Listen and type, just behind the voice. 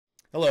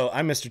Hello,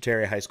 I'm Mr.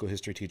 Terry, high school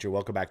history teacher.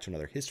 Welcome back to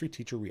another History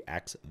Teacher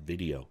Reacts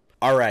video.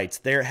 All right,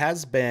 there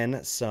has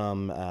been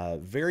some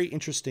very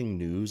interesting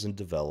news and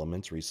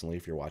developments recently,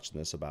 if you're watching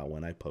this, about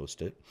when I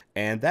post it.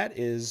 And that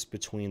is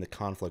between the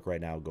conflict right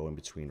now going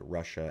between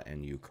Russia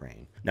and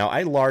Ukraine. Now,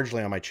 I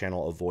largely on my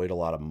channel avoid a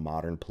lot of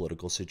modern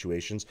political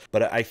situations,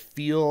 but I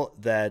feel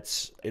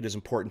that it is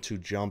important to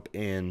jump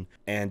in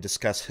and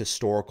discuss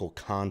historical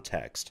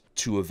context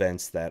to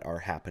events that are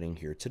happening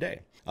here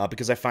today.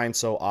 Because I find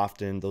so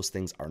often those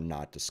things are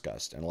not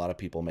discussed. And a lot of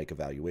people make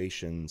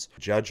evaluations,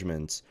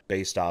 judgments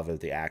based off of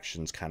the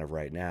actions kind of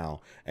right now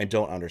and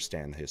don't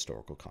understand the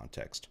historical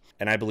context.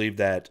 And I believe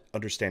that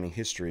understanding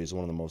history is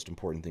one of the most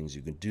important things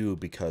you can do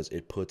because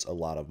it puts a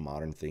lot of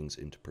modern things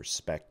into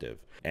perspective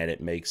and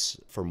it makes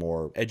for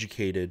more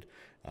educated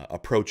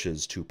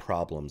approaches to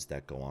problems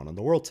that go on in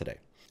the world today.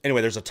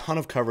 Anyway, there's a ton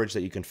of coverage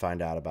that you can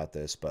find out about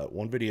this, but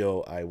one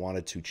video I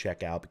wanted to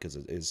check out because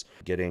it is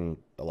getting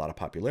a lot of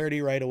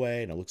popularity right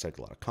away, and it looks like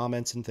a lot of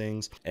comments and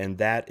things, and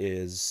that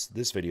is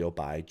this video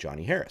by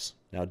Johnny Harris.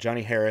 Now,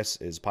 Johnny Harris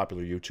is a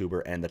popular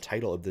YouTuber, and the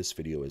title of this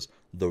video is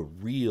The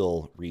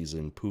Real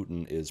Reason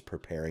Putin is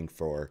Preparing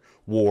for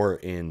War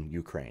in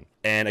Ukraine.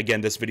 And again,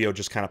 this video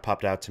just kind of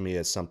popped out to me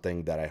as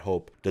something that I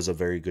hope does a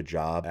very good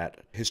job at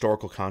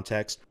historical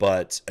context.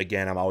 But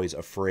again, I'm always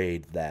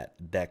afraid that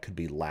that could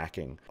be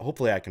lacking.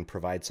 Hopefully I can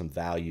provide some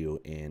value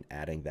in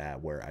adding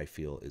that where I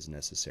feel is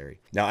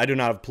necessary. Now, I do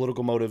not have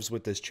political motives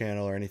with this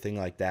channel or anything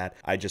like that.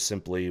 I just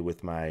simply,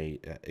 with my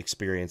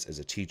experience as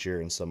a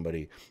teacher and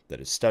somebody that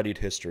has studied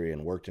history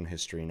and worked in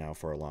history now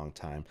for a long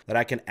time, that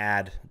I can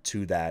add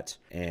to that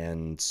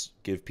and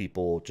give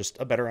people just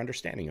a better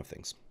understanding of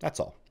things. That's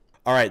all.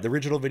 All right, the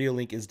original video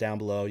link is down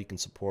below. You can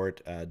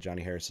support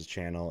Johnny Harris's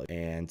channel.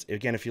 And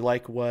again, if you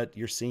like what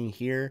you're seeing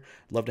here,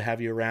 I'd love to have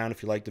you around.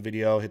 If you like the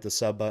video, hit the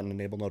sub button,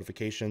 enable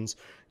notifications.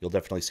 You'll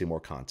definitely see more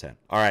content.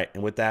 All right,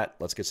 and with that,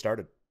 let's get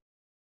started.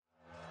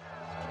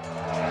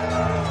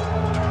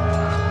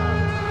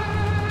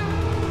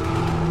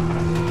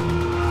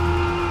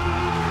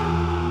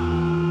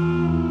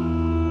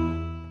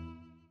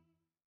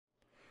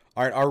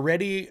 All right,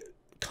 already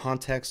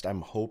context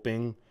I'm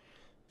hoping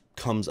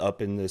comes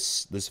up in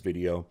this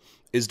video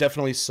is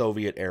definitely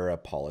Soviet era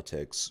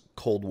politics,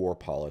 Cold War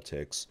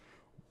politics,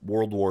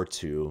 World War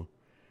II,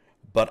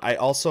 but I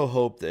also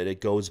hope that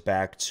it goes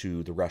back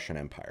to the Russian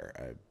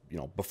Empire,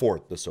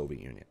 before the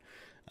Soviet Union.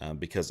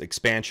 Because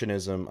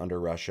expansionism under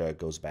Russia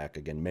goes back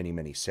again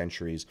many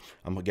centuries.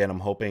 I'm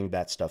hoping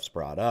that stuff's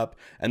brought up,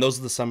 and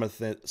those are some of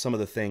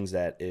the things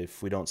that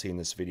if we don't see in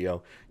this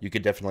video, you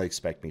could definitely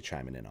expect me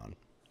chiming in on.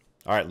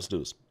 All right, let's do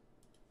this.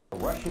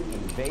 Russian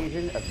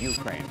invasion of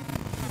Ukraine.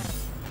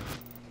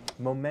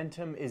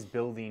 Momentum is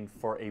building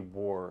for a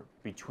war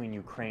between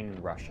Ukraine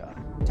and Russia.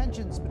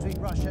 Tensions between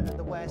Russia and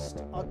the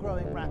West are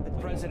growing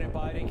rapidly. President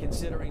Biden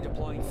considering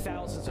deploying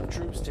thousands of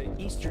troops to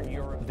Eastern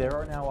Europe. There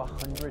are now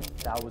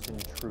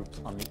 100,000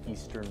 troops on the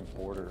eastern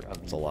border of Ukraine.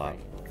 That's a lot.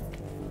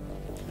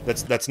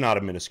 That's not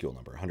a minuscule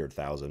number.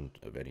 100,000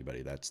 of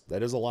anybody. That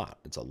is a lot.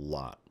 It's a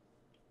lot,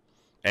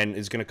 and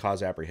it's going to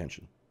cause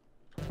apprehension.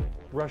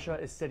 Russia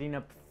is setting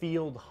up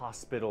field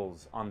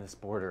hospitals on this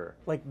border.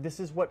 Like, this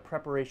is what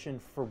preparation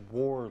for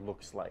war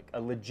looks like,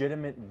 a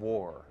legitimate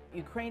war.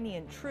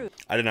 Ukrainian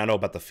troops. I did not know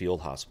about the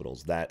field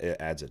hospitals. That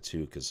adds it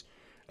too, because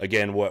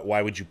again,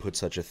 why would you put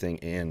such a thing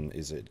in?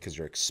 Is it because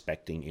you're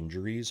expecting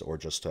injuries, or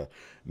just to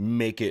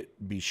make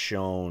it be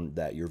shown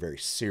that you're very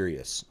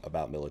serious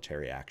about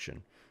military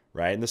action?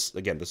 Right, and this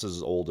is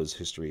as old as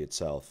history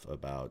itself,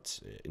 about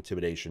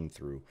intimidation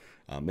through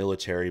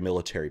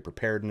military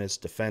preparedness,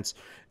 defense.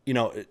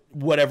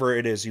 Whatever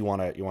it is you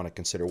want to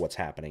consider what's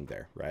happening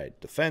there, right?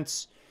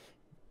 Defense,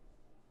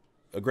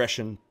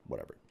 aggression,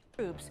 whatever.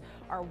 Troops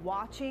are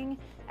watching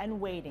and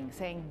waiting,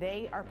 saying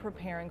they are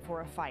preparing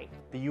for a fight.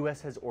 The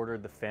U.S. has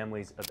ordered the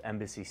families of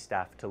embassy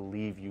staff to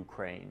leave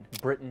Ukraine.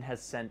 Britain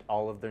has sent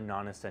all of their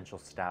non-essential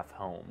staff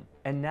home,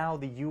 and now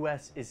the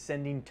U.S. is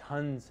sending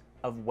tons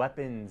of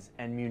weapons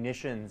and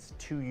munitions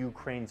to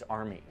Ukraine's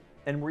army.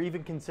 And we're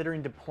even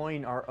considering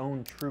deploying our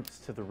own troops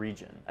to the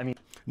region. I mean,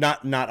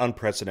 not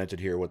unprecedented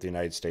here what the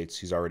United States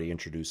he's already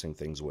introducing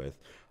things with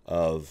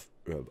of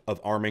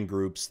arming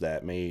groups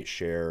that may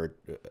share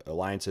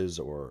alliances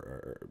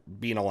or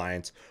be an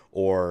alliance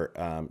or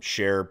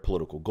share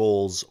political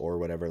goals or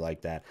whatever like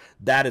that.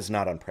 That is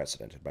not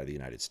unprecedented by the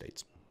United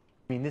States.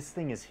 I mean, this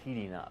thing is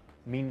heating up.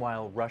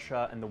 Meanwhile,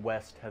 Russia and the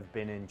West have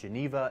been in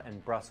Geneva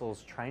and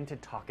Brussels trying to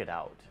talk it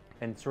out,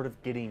 and sort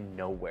of getting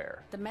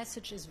nowhere. The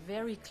message is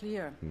very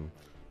clear.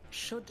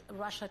 Should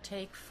Russia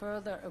take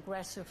further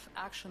aggressive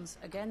actions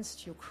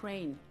against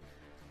Ukraine,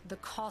 the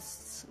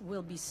costs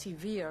will be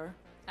severe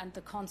and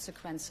the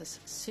consequences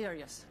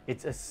serious.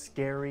 It's a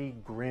scary,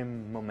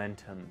 grim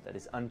momentum that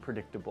is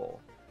unpredictable,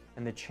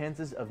 and the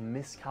chances of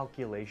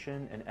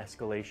miscalculation and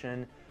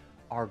escalation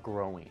are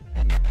growing.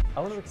 I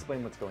want to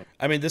explain what's going on.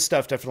 I mean, this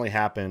stuff definitely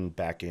happened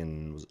back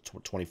in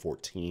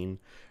 2014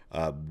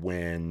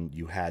 when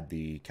you had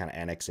the kind of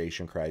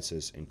annexation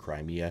crisis in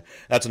Crimea.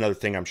 That's another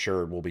thing I'm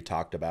sure will be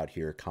talked about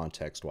here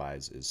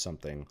context-wise, is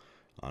something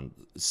on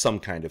some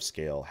kind of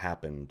scale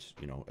happened,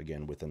 you know,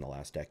 again, within the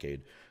last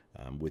decade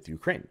with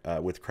Ukraine,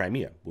 with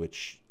Crimea,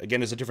 which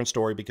again is a different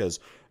story because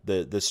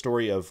the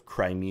story of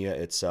Crimea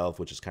itself,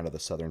 which is kind of the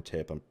southern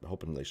tip, I'm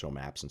hoping they show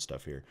maps and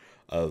stuff here,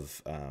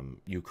 of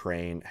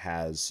Ukraine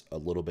has a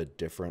little bit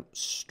different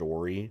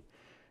story,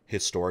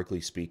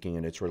 historically speaking,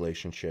 in its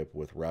relationship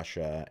with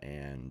Russia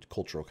and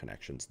cultural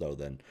connections, though,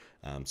 than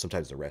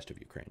sometimes the rest of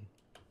Ukraine.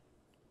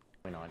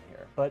 Going on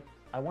here. But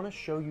I want to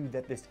show you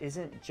that this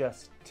isn't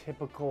just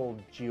typical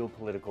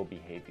geopolitical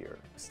behavior,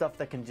 stuff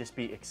that can just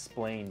be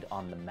explained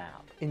on the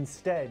map.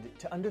 Instead,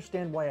 to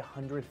understand why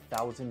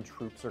 100,000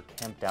 troops are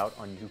camped out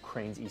on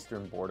Ukraine's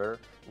eastern border,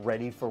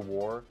 ready for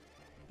war,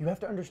 you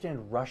have to understand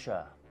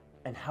Russia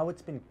and how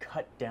it's been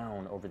cut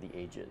down over the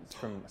ages,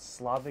 from a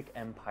Slavic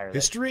empire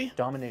that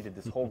dominated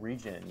this whole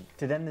region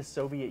to then the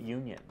Soviet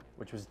Union,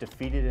 which was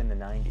defeated in the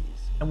 90s.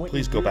 And what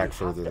Please you go really back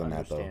further have to than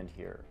that, though. understand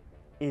here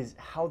is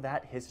how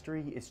that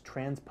history is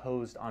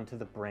transposed onto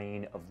the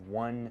brain of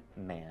one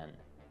man,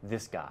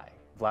 this guy,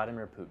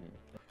 Vladimir Putin.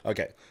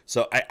 Okay,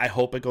 so I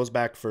hope it goes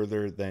back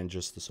further than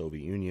just the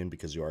Soviet Union,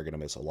 because you are going to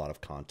miss a lot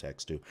of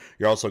context too.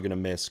 You're also going to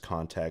miss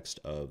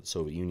context of the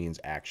Soviet Union's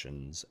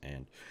actions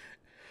and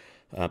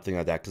thing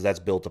like that, because that's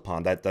built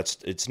upon that.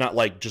 It's not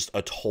like just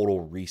a total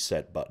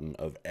reset button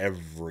of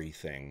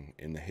everything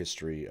in the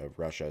history of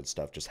Russia and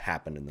stuff just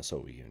happened in the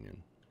Soviet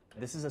Union.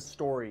 This is a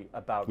story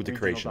about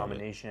regional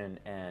domination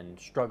and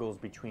struggles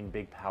between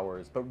big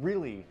powers, but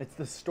really, it's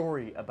the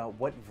story about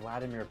what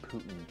Vladimir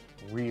Putin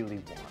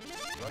really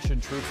wants.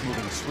 Russian troops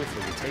moving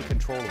swiftly to take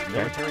control of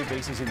military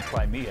bases in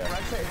Crimea.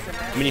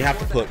 I mean, you have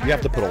to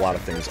put a lot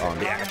of things on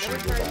the actions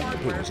of Vladimir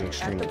Putin. He's an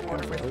extremely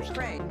powerful person.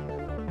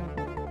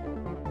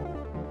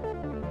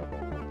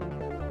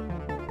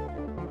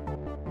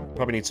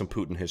 Probably need some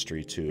Putin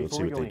history too. Let's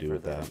see what they do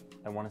with that.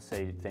 I want to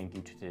say thank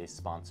you to today's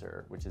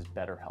sponsor, which is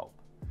BetterHelp.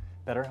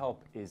 BetterHelp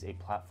is a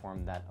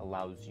platform that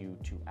allows you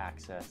to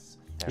access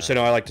therapy. Just so you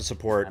know, I like to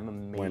support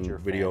when fan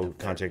video of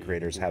content therapy.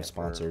 creators I've have been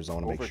sponsors. I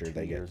want to make over sure 2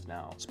 they get years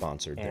now.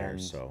 sponsored there.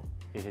 And So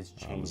it has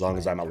changed as long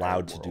as my I'm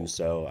allowed to entire do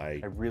so, I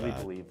really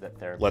believe that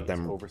therapy let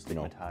them, is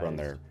overstigmatized,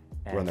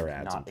 run their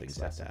ads not and things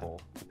like that. accessible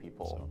to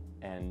people.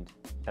 And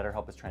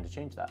BetterHelp is trying to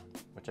change that,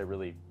 which I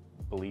really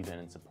believe in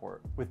and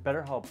support. With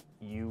BetterHelp,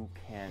 you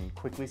can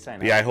quickly sign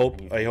up. Yeah, I and you hope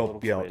do a little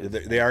you know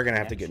quiz they are going to and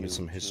have to connect get into you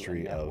some to a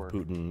history of network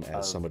Putin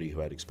as somebody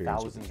who had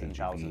experience with the thousands and KGB.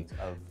 thousands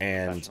of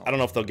And I don't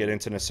know if they'll get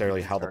into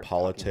necessarily how the Start talking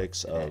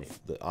politics today.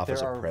 of the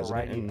office There are of a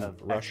president variety in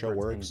of Russia experts in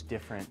works,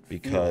 different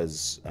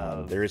because fields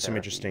of there is some therapy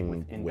interesting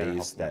within ways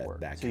BetterHelp's that network.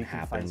 that So can you can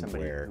find happen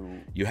somebody where who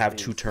you have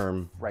is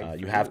two-term right for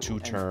you have you.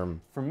 two-term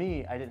And for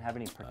me, I didn't have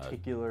any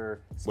particular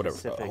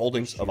specific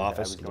holdings issue of that I office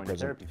was of the going to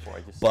president, therapy for.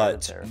 I just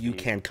but started you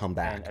therapy, can come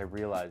back. and I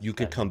realized You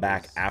can that come it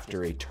back was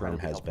after a just term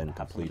incredibly has helpful been to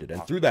have somebody completed, to and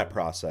talk through to that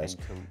process,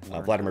 and to learn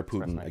how Vladimir to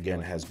express Putin my again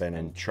feelings has been in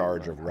and to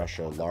charge learn of how to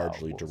Russia talk about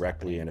largely what was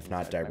directly, happening and if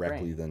not inside my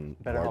directly, brain. then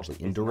BetterHelp largely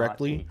is not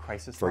indirectly a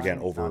crisis for again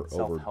line, it's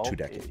not over 2 self-help.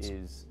 decades. It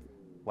is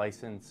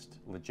licensed,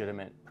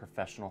 legitimate,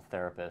 professional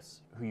therapists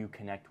who you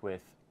connect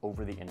with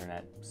over the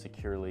internet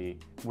securely,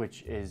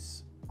 which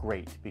is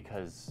great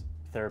because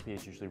therapy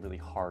is usually really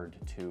hard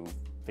to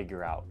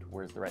figure out.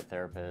 Where's the right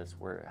therapist?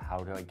 How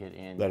do I get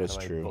in? That How is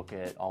do I true. book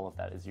it? All of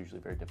that is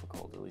usually very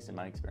difficult, at least in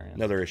my experience.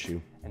 Another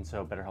issue. And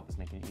so BetterHelp is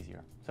making it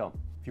easier. So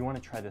if you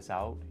want to try this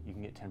out, you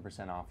can get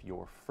 10% off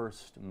your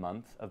first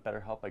month of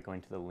BetterHelp by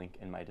going to the link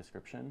in my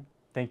description.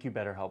 Thank you,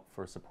 BetterHelp,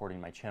 for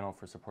supporting my channel,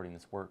 for supporting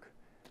this work.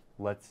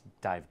 Let's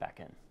dive back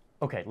in.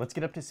 Okay, let's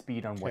get up to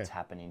speed on what's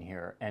happening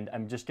here. And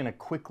I'm just gonna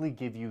quickly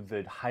give you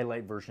the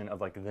highlight version of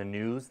like the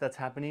news that's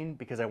happening,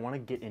 because I wanna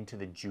get into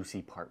the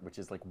juicy part, which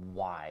is like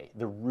why,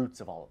 the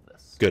roots of all of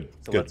this. Good,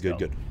 So good, let's good, go.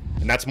 good.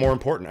 And that's more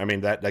important. I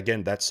mean, that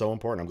again, that's so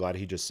important. I'm glad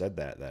he just said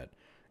that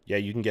yeah,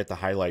 you can get the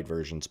highlight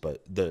versions,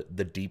 but the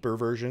deeper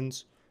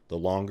versions, the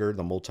longer,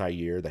 the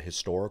multi-year, the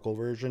historical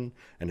version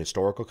and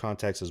historical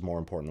context is more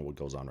important than what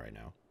goes on right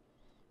now.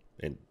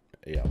 And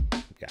yeah.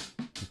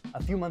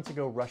 A few months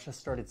ago, Russia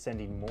started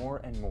sending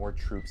more and more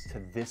troops to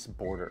this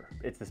border.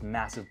 It's this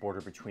massive border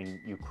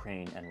between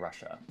Ukraine and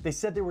Russia. They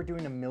said they were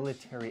doing a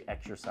military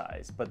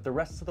exercise, but the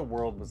rest of the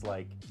world was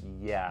like,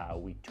 yeah,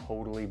 we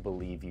totally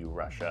believe you,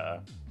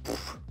 Russia.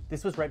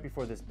 This was right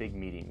before this big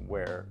meeting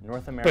where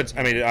North America... But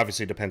I mean, it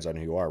obviously depends on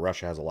who you are.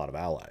 Russia has a lot of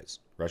allies.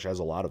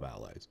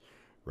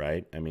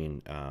 Right? I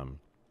mean,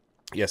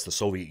 yes, the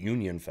Soviet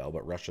Union fell,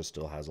 but Russia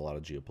still has a lot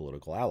of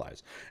geopolitical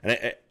allies.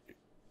 And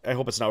I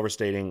hope it's not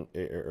overstating,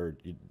 or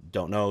you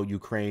don't know,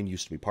 Ukraine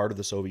used to be part of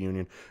the Soviet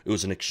Union. It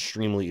was an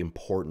extremely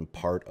important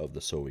part of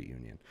the Soviet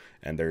Union.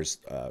 And there's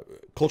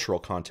cultural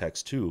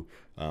context, too,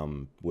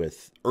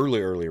 with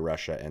early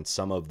Russia and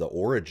some of the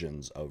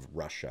origins of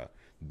Russia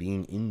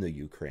being in the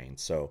Ukraine.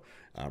 So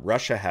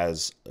Russia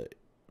has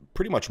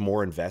pretty much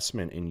more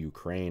investment in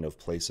Ukraine of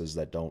places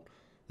that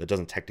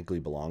doesn't technically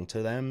belong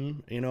to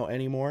them,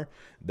 anymore,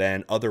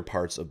 than other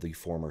parts of the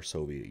former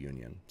Soviet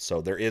Union. So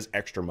there is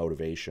extra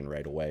motivation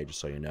right away, just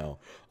so you know,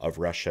 of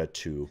Russia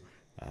to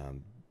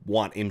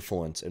want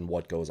influence in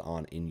what goes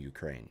on in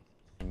Ukraine.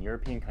 And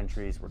European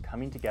countries were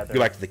coming together. Go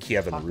back to the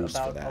Kiev and talk Rus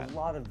for about that. a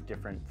lot of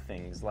different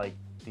things, like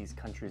these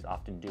countries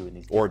often do in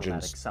these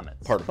Origins, diplomatic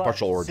summits.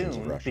 partial But origins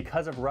soon, of Russia.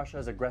 because of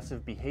Russia's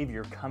aggressive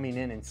behavior coming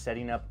in and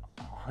setting up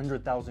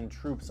 100,000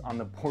 troops on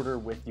the border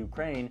with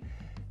Ukraine,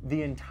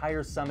 the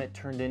entire summit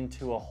turned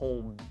into a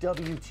whole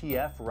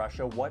WTF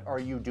Russia, what are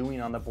you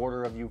doing on the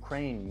border of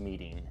Ukraine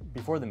meeting.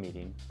 Before the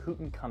meeting,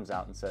 Putin comes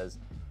out and says,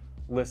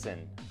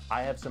 listen,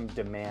 I have some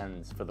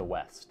demands for the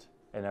West.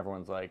 And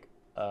everyone's like,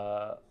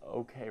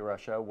 okay,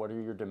 Russia, what are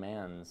your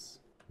demands?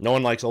 No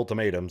one likes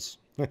ultimatums,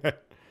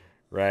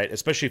 right?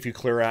 Especially if you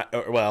clear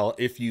out, well,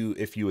 if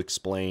you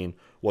explain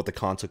what the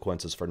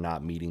consequences for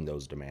not meeting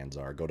those demands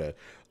are. Go to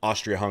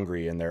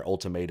Austria-Hungary and their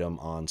ultimatum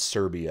on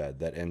Serbia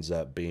that ends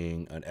up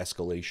being an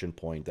escalation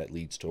point that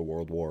leads to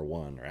World War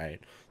I, right?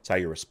 That's how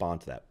you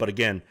respond to that. But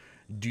again,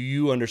 do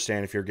you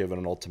understand if you're given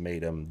an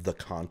ultimatum, the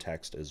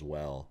context as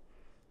well?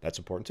 That's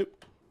important too.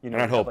 You know,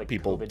 and I we have, hope like,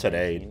 people COVID-19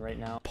 today, right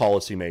now.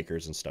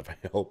 policymakers and stuff,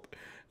 I hope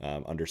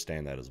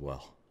understand that as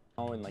well.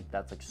 And like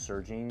that's like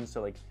surging,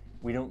 so like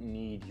we don't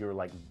need your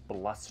like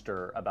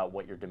bluster about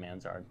what your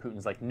demands are. And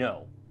Putin's like,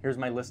 no, here's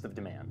my list of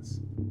demands.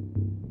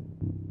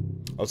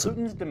 Also,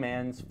 Putin's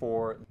demands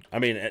for, I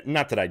mean,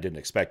 not that I didn't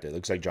expect it. It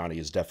looks like Johnny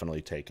is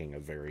definitely taking a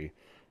very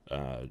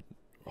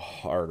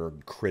hard or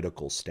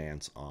critical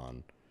stance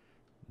on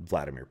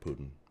Vladimir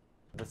Putin.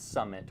 the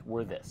summit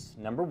were this.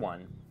 Number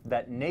one,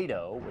 that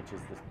NATO, which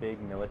is this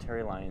big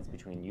military alliance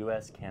between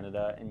US,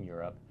 Canada, and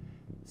Europe,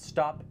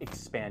 stop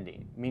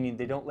expanding, meaning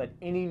they don't let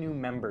any new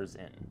members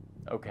in.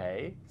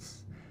 Okay?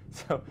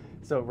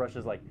 So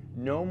Russia's like,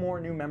 no more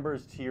new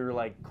members to your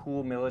like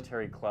cool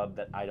military club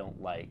that I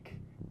don't like.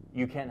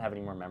 You can't have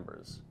any more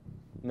members.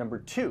 Number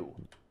two.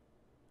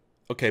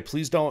 Okay,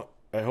 please don't.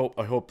 I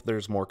hope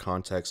there's more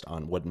context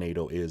on what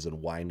NATO is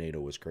and why NATO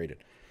was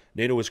created.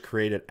 NATO was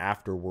created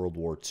after World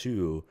War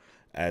II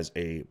as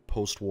a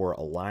post-war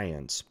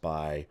alliance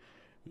by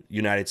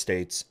United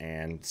States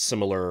and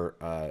similar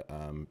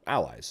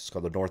allies. It's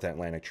called the North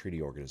Atlantic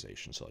Treaty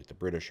Organization. So like the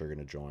British are going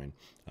to join,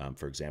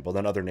 for example.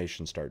 Then other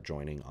nations start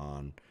joining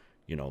on,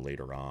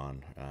 later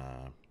on.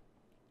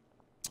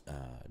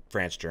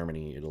 France,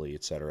 Germany, Italy,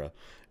 etc.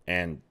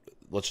 And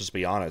let's just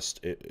be honest,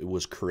 it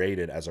was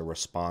created as a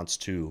response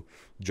to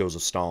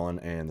Joseph Stalin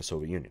and the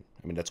Soviet Union.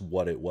 I mean, that's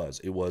what it was.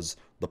 It was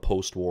the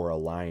post-war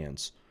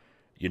alliance,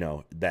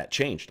 that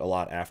changed a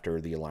lot after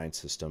the alliance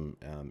system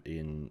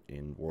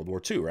in World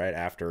War II, right?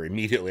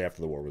 Immediately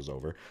after the war was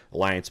over,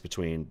 alliance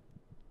between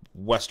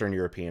Western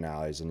European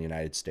allies and the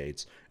United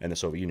States and the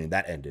Soviet Union,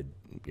 that ended,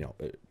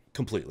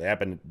 completely.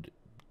 Happened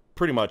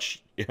pretty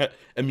much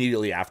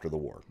immediately after the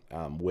war,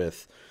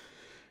 with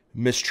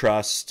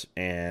mistrust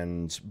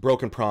and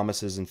broken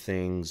promises and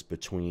things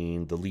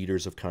between the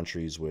leaders of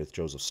countries with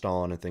Joseph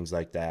Stalin and things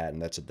like that.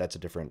 And that's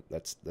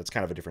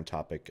kind of a different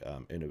topic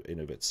in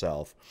of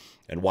itself,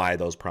 and why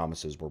those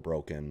promises were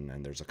broken.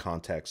 And there's a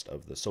context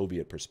of the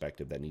Soviet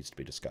perspective that needs to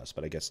be discussed,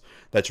 but I guess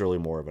that's really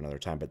more of another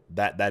time. But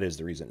that is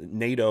the reason.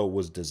 NATO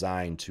was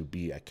designed to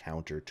be a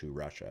counter to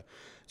Russia.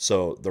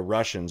 So the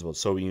Russians, both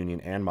Soviet Union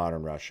and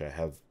modern Russia,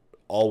 have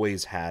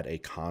always had a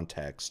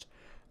context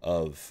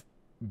of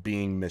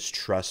being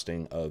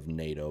mistrusting of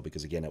NATO,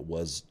 because again, it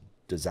was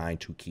designed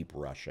to keep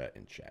Russia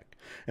in check.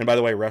 And by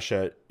the way,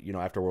 Russia,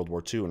 after World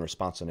War II, in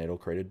response to NATO,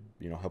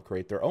 helped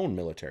create their own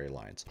military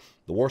alliance,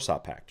 the Warsaw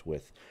Pact,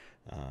 with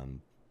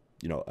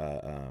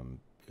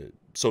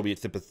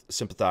Soviet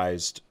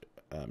sympathized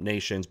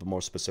nations, but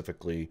more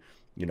specifically,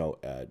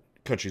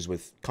 countries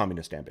with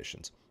communist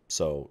ambitions.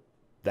 So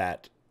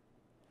that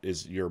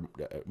is your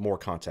more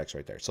context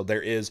right there. So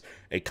there is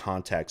a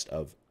context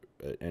of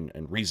and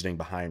reasoning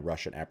behind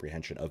Russian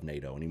apprehension of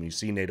NATO. And when you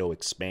see NATO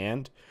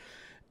expand,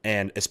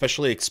 and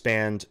especially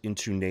expand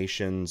into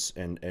nations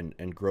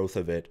and growth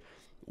of it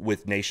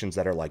with nations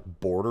that are like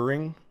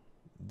bordering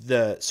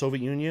the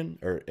Soviet Union,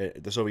 or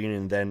the Soviet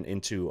Union, then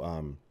into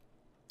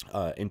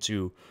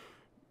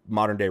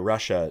modern day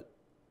Russia,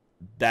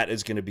 that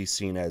is going to be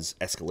seen as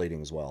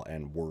escalating as well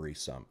and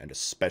worrisome, and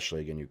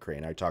especially again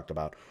Ukraine. I talked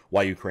about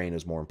why Ukraine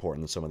is more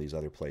important than some of these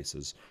other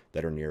places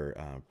that are near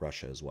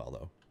Russia as well,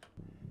 though.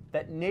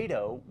 That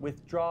NATO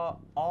withdraw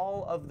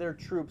all of their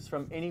troops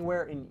from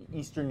anywhere in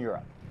Eastern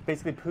Europe.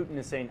 Basically, Putin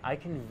is saying, I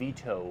can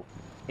veto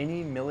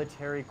any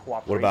military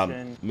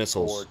cooperation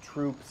missiles or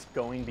troops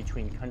going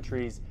between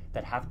countries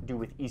that have to do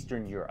with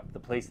Eastern Europe, the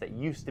place that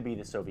used to be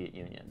the Soviet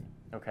Union.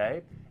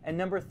 Okay? And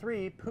number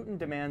three, Putin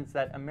demands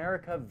that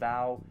America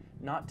vow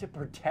not to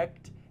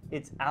protect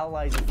its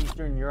allies in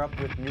Eastern Europe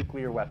with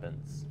nuclear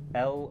weapons.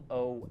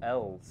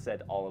 LOL,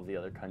 said all of the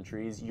other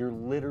countries. You're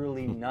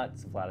literally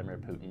nuts, Vladimir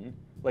Putin.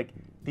 Like,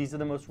 these are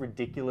the most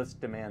ridiculous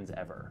demands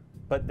ever.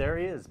 But there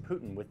he is,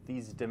 Putin, with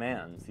these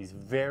demands, these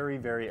very,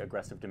 very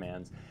aggressive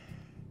demands.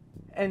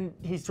 And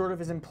he sort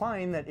of is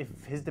implying that if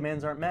his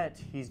demands aren't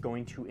met, he's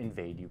going to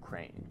invade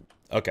Ukraine.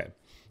 Okay.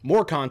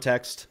 More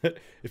context.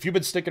 If you've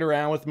been sticking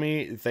around with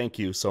me, thank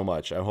you so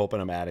much. I'm hoping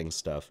I'm adding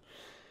stuff.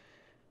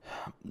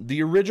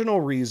 The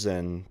original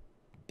reason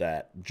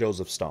that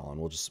Joseph Stalin,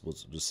 we'll just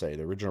say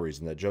the original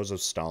reason that Joseph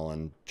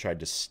Stalin tried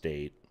to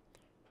state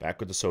back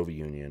with the Soviet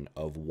Union,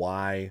 of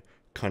why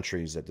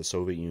countries that the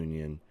Soviet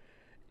Union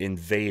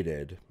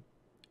invaded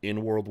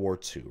in World War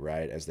II,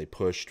 right, as they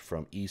pushed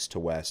from east to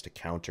west to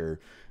counter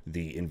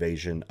the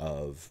invasion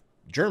of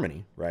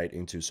Germany, right,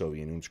 into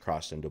Soviet Union, which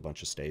crossed into a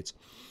bunch of states.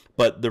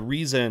 But the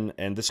reason,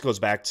 and this goes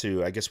back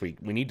to, I guess we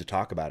need to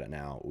talk about it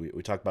now.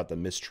 We talk about the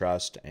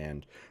mistrust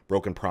and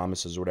broken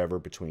promises or whatever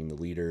between the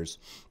leaders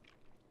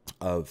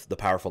of the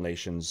powerful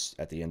nations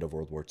at the end of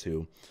World War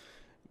II.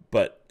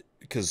 But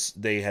because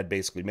they had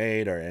basically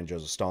made, and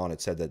Joseph Stalin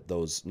had said that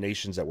those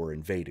nations that were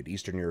invaded,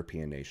 Eastern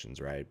European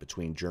nations, right,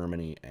 between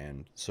Germany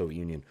and Soviet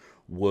Union,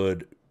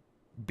 would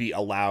be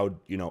allowed,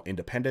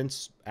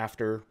 independence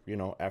after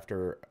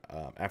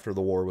the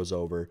war was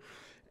over,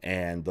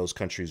 and those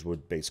countries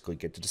would basically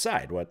get to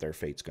decide what their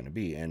fate's going to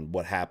be. And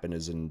what happened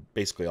is, in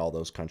basically all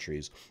those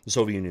countries, the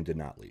Soviet Union did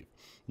not leave.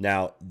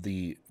 Now,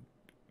 the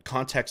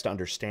context to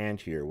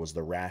understand here was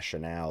the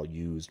rationale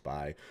used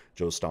by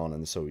Joseph Stalin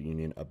and the Soviet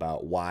Union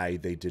about why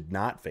they did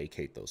not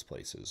vacate those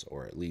places,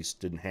 or at least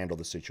didn't handle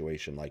the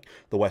situation like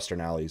the Western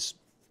allies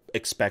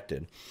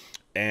expected.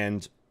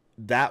 And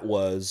that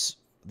was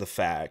the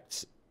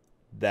fact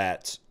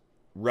that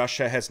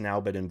Russia has now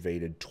been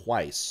invaded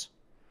twice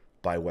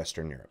by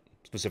Western Europe,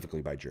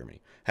 specifically by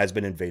Germany, has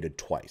been invaded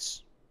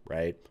twice,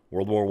 right?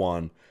 World War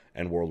I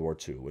and World War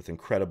II, with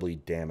incredibly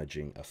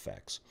damaging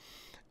effects.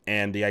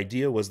 And the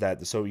idea was that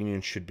the Soviet Union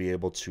should be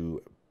able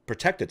to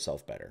protect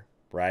itself better,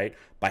 right?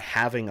 By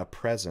having a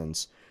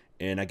presence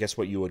in, I guess,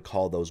 what you would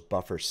call those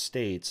buffer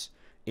states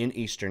in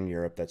Eastern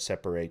Europe that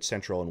separate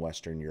Central and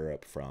Western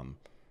Europe from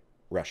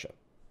Russia.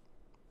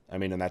 I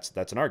mean, and that's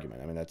an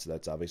argument. I mean, that's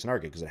obviously an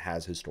argument because it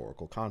has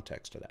historical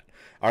context to that.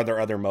 Are there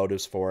other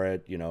motives for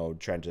it?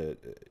 Trying to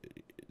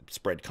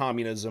spread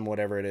communism,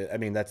 whatever it is. I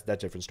mean, that's a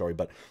different story,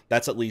 but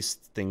that's at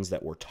least things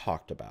that were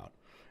talked about.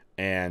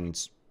 And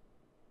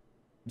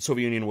the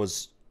Soviet Union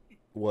was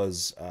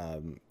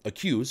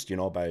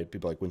accused, by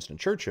people like Winston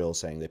Churchill,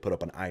 saying they put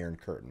up an Iron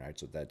Curtain, right?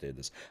 So what that did,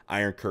 this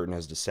Iron Curtain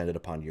has descended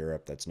upon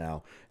Europe that's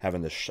now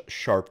having this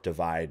sharp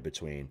divide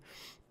between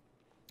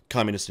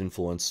communist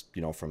influence,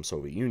 from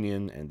Soviet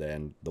Union and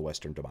then the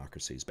Western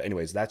democracies. But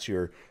anyways, that's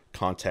your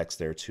context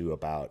there too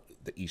about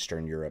the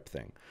Eastern Europe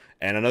thing.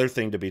 And another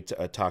thing to be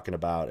talking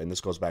about, and this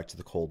goes back to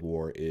the Cold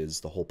War,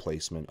 is the whole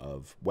placement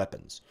of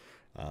weapons,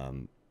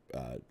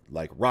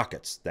 like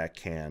rockets that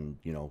can,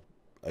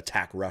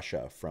 attack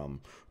Russia from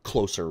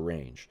closer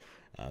range.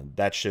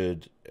 That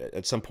should,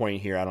 at some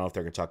point here, I don't know if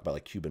they're going to talk about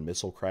like Cuban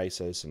Missile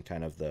Crisis and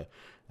kind of the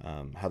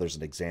how there's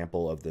an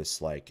example of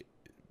this like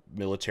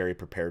military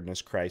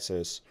preparedness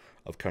crisis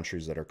of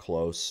countries that are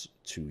close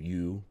to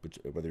you,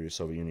 whether you're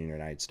Soviet Union or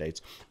United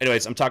States.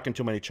 Anyways, I'm talking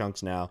too many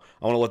chunks now.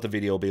 I want to let the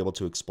video be able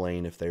to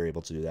explain if they're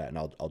able to do that, and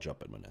I'll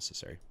jump in when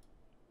necessary.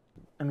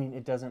 I mean,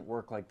 it doesn't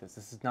work like this.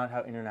 This is not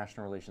how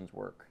international relations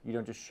work. You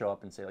don't just show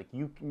up and say, like,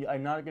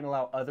 I'm not going to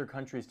allow other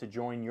countries to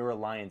join your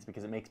alliance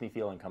because it makes me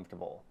feel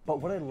uncomfortable.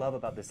 But what I love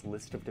about this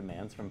list of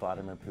demands from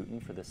Vladimir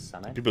Putin for this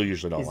summit, people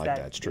usually don't like that.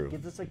 It's true. It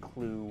gives us a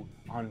clue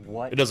on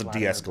what it doesn't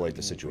Vladimir de-escalate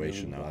the Putin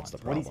situation. really though. wants,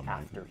 That's the problem. What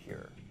he's after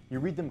here. You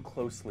read them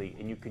closely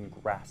and you can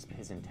grasp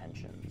his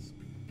intentions.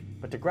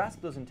 But to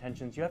grasp those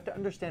intentions, you have to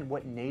understand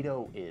what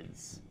NATO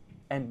is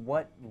and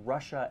what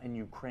Russia and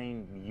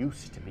Ukraine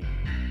used to be.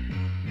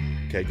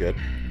 Okay, good.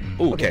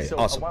 Ooh, okay, so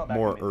awesome. A while back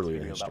More I made this earlier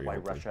video history. about why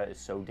hopefully. Russia is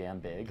so damn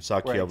big. I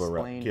saw where Kiev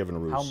explained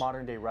and Rus. how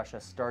modern-day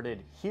Russia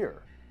started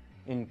here,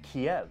 in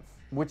Kiev,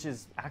 which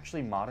is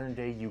actually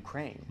modern-day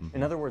Ukraine. Mm-hmm.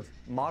 In other words,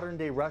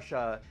 modern-day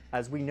Russia,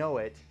 as we know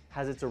it,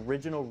 has its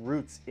original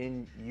roots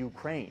in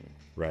Ukraine.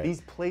 Right.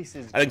 These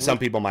places. I think some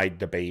people might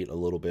debate a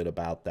little bit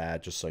about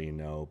that, just so you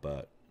know,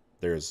 but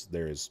there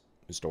is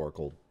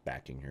historical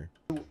backing here.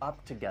 Grew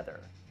up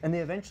together, and they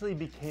eventually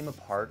became a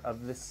part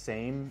of the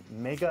same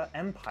mega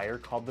empire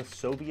called the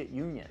Soviet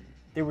Union.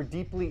 They were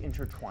deeply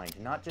intertwined,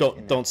 not just in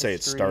their don't say it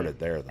history started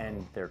there, though.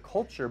 and their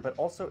culture, but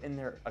also in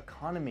their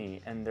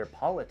economy and their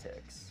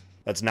politics.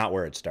 That's not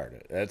where it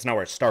started. That's not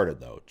where it started,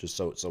 though, just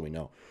so we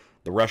know.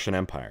 The Russian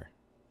Empire,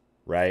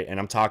 right? And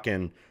I'm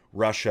talking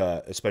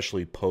Russia,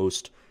 especially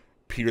post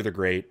Peter the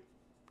Great,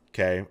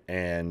 okay,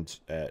 and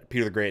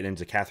Peter the Great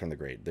into Catherine the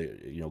Great,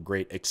 the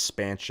great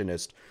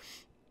expansionist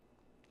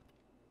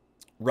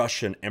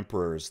Russian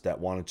emperors that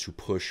wanted to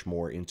push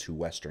more into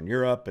Western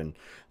Europe, and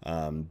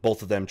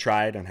both of them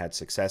tried and had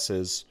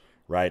successes,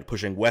 right?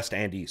 Pushing west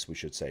and east, we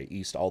should say,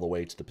 east all the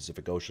way to the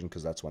Pacific Ocean,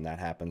 because that's when that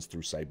happens,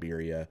 through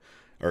Siberia,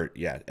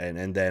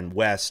 and then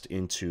west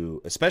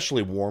into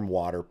especially warm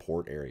water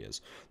port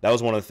areas. That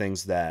was one of the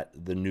things that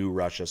the new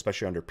Russia,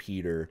 especially under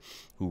Peter,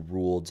 who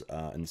ruled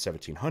in the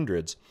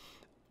 1700s,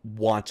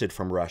 wanted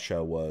from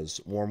Russia,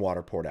 was warm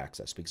water port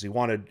access, because he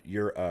wanted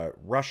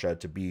Russia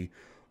to be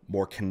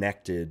more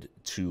connected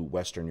to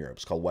Western Europe.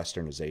 It's called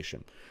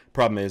Westernization.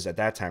 Problem is, at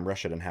that time,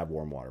 Russia didn't have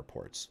warm water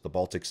ports. The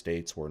Baltic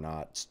states were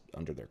not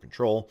under their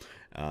control.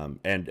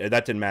 And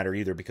that didn't matter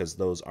either, because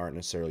those aren't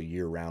necessarily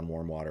year-round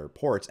warm water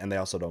ports, and they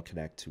also don't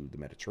connect to the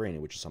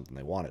Mediterranean, which is something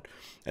they wanted.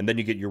 And then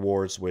you get your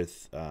wars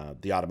with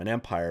the Ottoman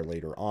Empire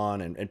later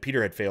on, and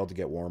Peter had failed to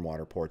get warm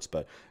water ports,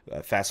 but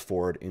fast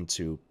forward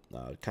into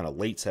kind of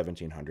late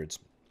 1700s.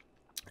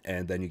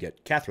 And then you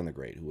get Catherine the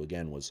Great, who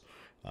again was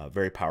a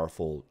very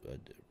powerful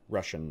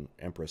Russian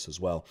empress as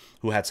well,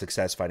 who had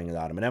success fighting the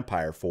Ottoman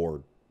Empire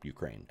for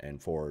Ukraine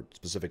and for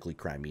specifically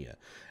Crimea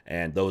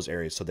and those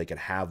areas, so they could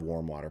have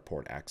warm water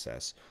port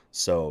access.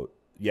 So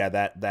yeah,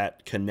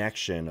 that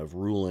connection of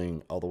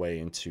ruling all the way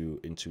into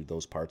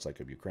those parts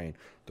like of Ukraine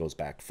goes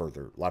back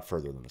further, a lot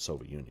further than the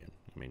Soviet Union.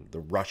 I mean,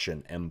 the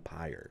Russian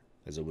Empire,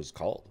 as it was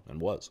called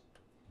and was.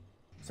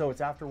 So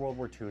it's after World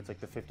War II, it's like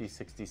the 50s,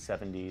 60s,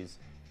 70s,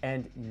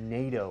 and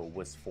NATO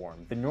was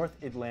formed, the North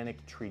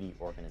Atlantic Treaty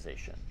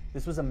Organization.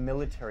 This was a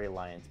military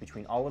alliance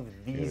between all of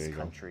these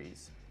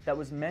countries that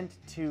was meant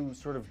to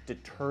sort of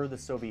deter the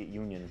Soviet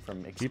Union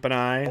from keep an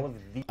eye, I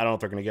don't know if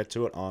they're going to get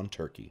to it, on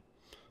Turkey.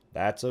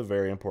 That's a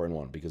very important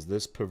one, because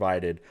this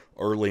provided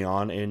early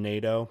on in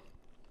NATO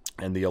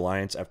and the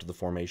alliance after the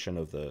formation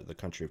of the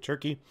country of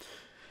Turkey,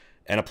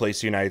 and a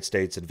place the United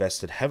States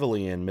invested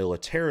heavily in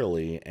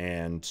militarily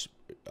and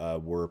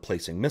were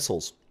placing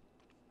missiles,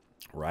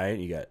 right?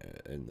 You got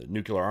the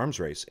nuclear arms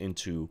race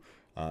into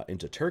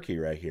Turkey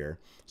right here,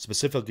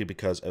 specifically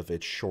because of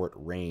its short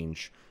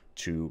range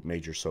to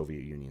major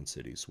Soviet Union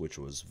cities, which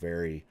was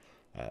very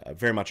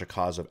much a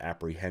cause of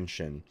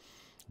apprehension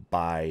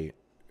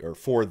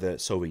for the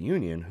Soviet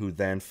Union, who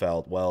then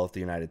felt, well, if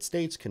the United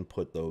States can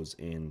put those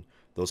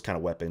kind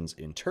of weapons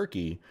in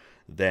Turkey,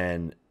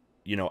 then,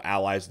 you know,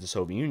 allies of the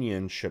Soviet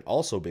Union should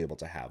also be able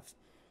to have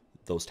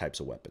those types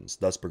of weapons,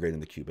 thus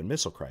beginning the Cuban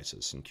Missile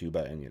Crisis. And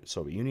Cuba and the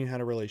Soviet Union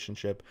had a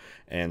relationship,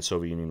 and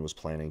Soviet Union was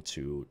planning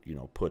to, you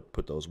know,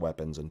 put those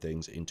weapons and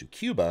things into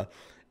Cuba,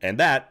 and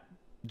that,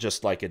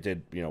 just like it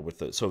did, you know, with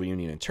the Soviet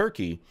Union and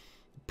Turkey,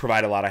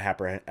 provide a lot of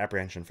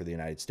apprehension for the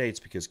United States,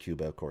 because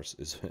Cuba, of course,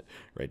 is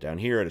right down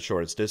here at its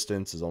shortest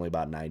distance, is only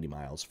about 90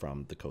 miles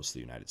from the coast of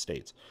the United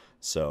States.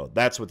 So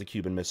that's what the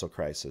Cuban Missile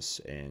Crisis,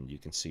 and you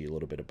can see a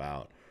little bit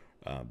about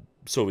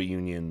Soviet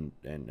Union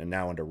and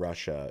now under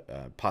Russia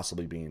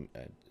possibly being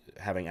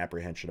having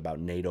apprehension about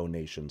NATO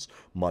nations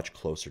much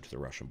closer to the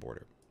Russian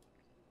border.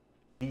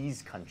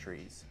 These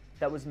countries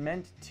that was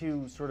meant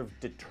to sort of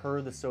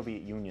deter the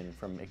Soviet Union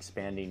from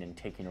expanding and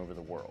taking over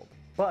the world.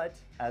 But,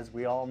 as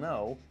we all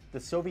know, the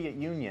Soviet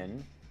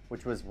Union,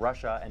 which was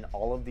Russia and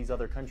all of these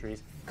other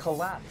countries,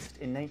 collapsed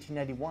in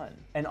 1991.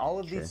 And all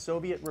of these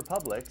Soviet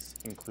republics,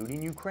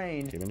 including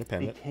Ukraine,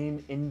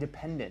 became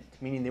independent,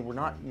 meaning they were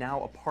not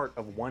now a part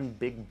of one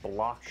big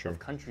block of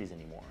countries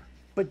anymore.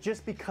 But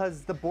just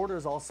because the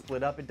borders all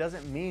split up, it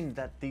doesn't mean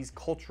that these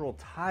cultural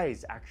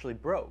ties actually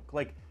broke.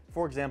 Like,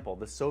 for example,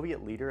 the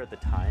Soviet leader at the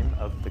time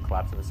of the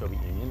collapse of the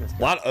Soviet Union.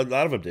 A lot of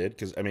them did,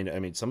 because I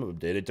mean, some of them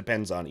did. It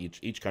depends on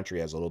each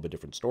country has a little bit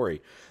different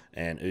story,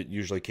 and it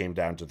usually came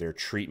down to their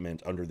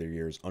treatment under their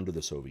years under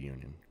the Soviet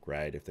Union,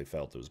 right? If they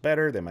felt it was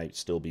better, they might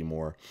still be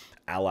more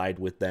allied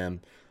with them,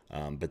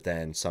 but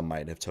then some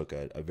might have took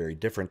a very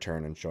different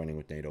turn in joining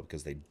with NATO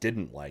because they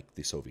didn't like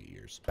the Soviet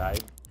years.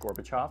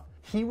 Gorbachev.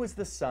 He was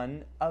the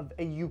son of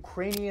a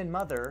Ukrainian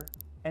mother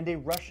and a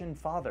Russian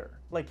father.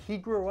 Like, he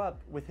grew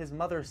up with his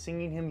mother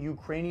singing him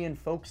Ukrainian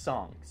folk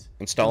songs.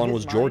 And Stalin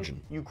was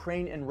Georgian.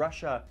 Ukraine and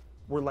Russia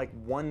were like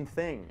one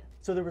thing.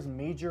 So there was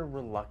major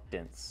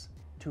reluctance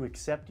to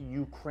accept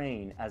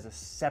Ukraine as a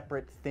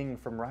separate thing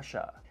from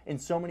Russia. In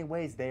so many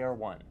ways, they are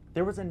one.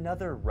 There was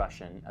another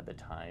Russian at the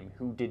time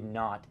who did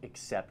not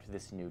accept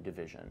this new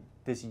division.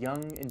 This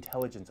young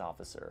intelligence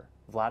officer,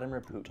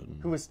 Vladimir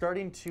Putin, who was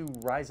starting to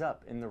rise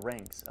up in the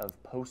ranks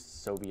of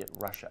post-Soviet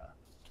Russia.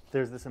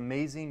 There's this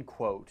amazing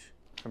quote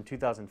from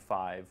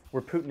 2005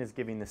 where Putin is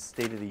giving the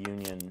State of the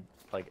Union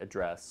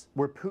address,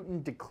 where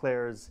Putin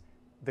declares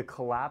the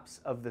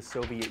collapse of the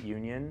Soviet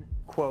Union,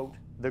 quote,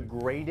 the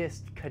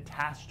greatest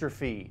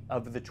catastrophe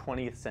of the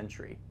 20th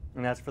century.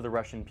 And as for the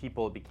Russian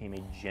people, it became a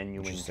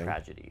genuine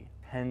tragedy.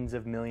 Tens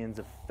of millions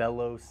of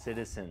fellow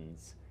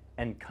citizens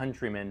and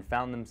countrymen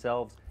found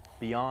themselves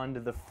beyond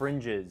the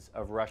fringes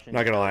of Russian.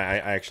 Not gonna lie, I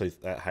actually,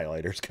 that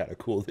highlighter's kind of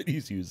cool that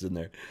he's used in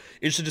there.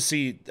 Interesting to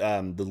see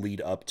the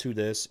lead up to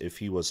this, if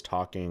he was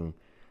talking,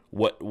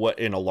 what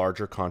in a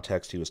larger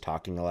context he was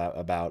talking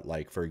about.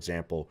 Like, for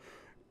example,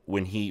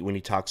 when he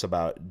talks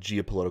about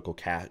geopolitical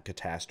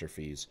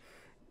catastrophes,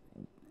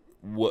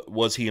 what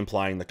was he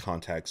implying the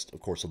context, of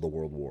course, of the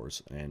world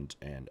wars and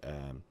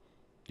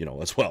you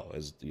know, as well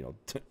as, you know,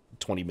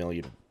 20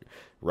 million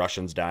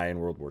Russians die in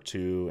World War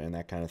II and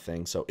that kind of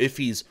thing. So if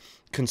he's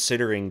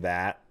considering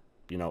that,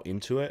 you know,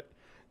 into it,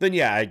 then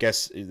yeah, I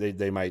guess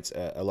they might,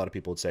 a lot of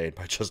people would say,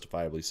 quite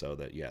justifiably so,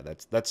 that yeah,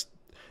 that's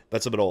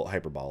a bit old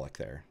hyperbolic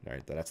there,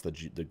 right? That's the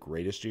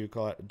greatest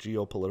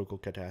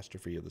geopolitical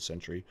catastrophe of the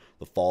century,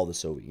 the fall of the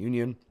Soviet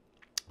Union.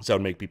 So it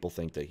would make people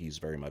think that he's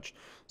very much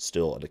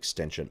still an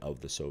extension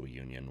of the Soviet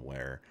Union,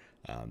 where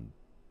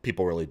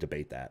people really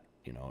debate that,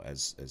 you know,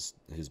 as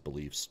his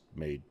beliefs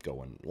may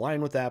go in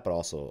line with that, but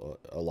also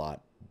a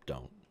lot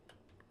don't.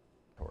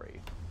 So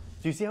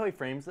you see how he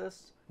frames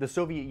this? The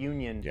Soviet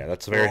Union, yeah,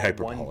 that's very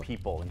hyperbolic. One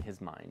people in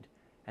his mind.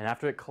 And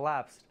after it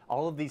collapsed,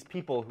 all of these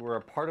people who were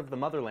a part of the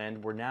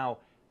motherland were now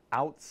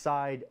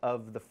outside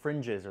of the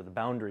fringes or the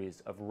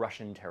boundaries of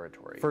Russian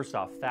territory. First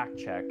off, fact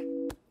check.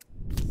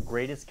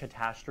 greatest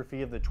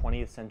catastrophe of the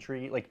 20th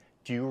century? Like,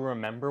 do you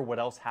remember what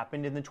else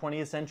happened in the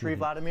 20th century,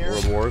 Vladimir?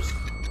 World Wars.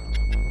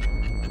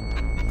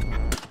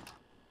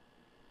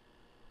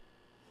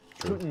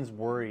 Putin's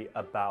worry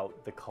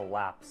about the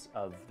collapse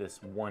of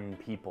this one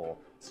people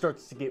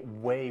starts to get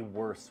way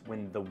worse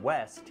when the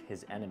West,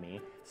 his enemy,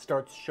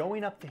 starts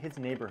showing up to his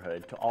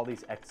neighborhood, to all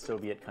these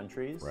ex-Soviet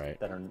countries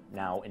that are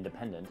now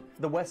independent.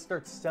 The West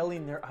starts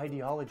selling their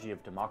ideology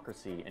of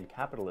democracy and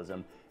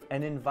capitalism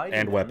and inviting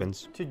them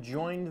weapons to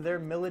join their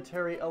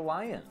military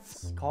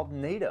alliance called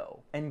NATO.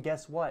 And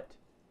guess what?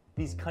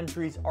 These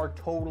countries are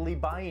totally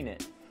buying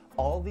it.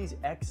 All these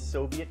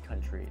ex-Soviet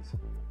countries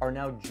are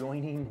now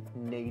joining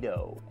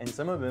NATO, and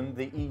some of them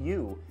the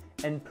EU,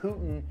 and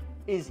Putin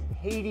is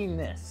hating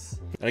this.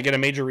 And again, a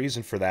major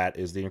reason for that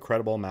is the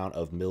incredible amount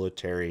of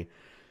military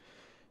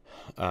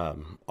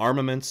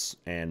armaments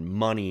and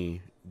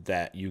money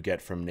that you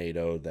get from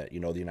NATO that, you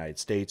know, the United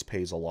States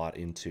pays a lot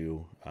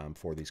into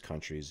for these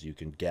countries. You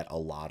can get a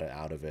lot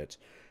out of it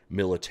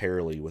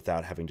militarily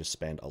without having to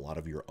spend a lot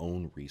of your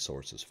own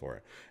resources for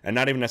it, and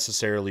not even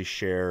necessarily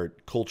share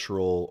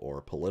cultural or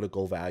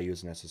political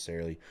values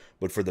necessarily,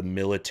 but for the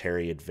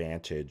military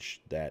advantage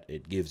that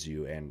it gives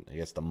you, and I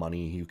guess the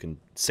money you can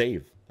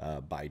save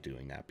by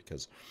doing that,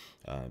 because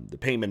the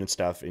payment and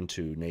stuff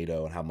into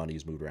NATO and how money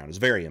is moved around is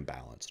very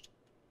imbalanced.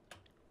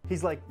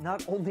 He's like,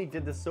 not only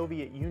did the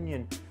Soviet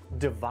Union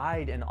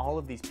divide and all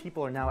of these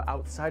people are now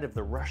outside of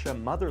the Russia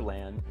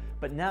motherland,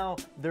 but now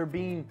they're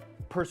being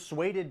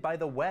persuaded by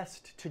the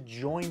West to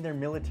join their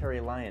military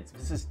alliance.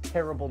 This is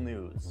terrible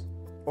news.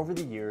 Over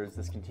the years,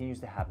 this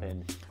continues to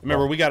happen.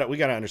 Remember, we got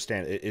to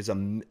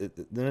understand,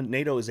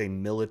 NATO is a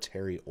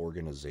military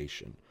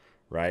organization,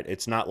 right?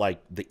 It's not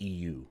like the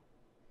EU,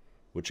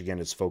 which again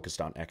is focused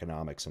on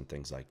economics and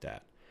things like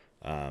that.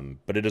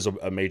 But it is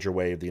a major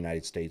way of the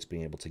United States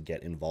being able to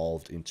get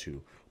involved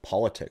into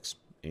politics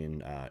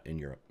in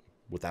Europe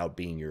without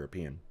being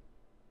European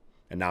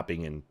and not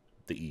being in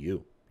the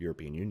EU,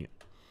 European Union.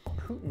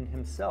 Putin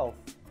himself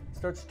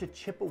starts to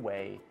chip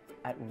away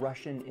at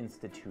Russian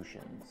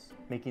institutions,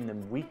 making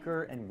them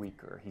weaker and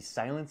weaker. He's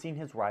silencing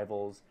his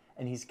rivals,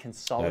 and he's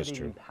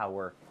consolidating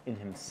power in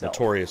himself.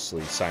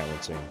 Notoriously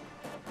silencing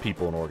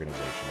people and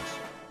organizations,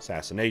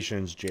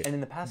 assassinations, and in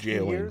the past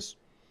few years,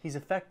 he's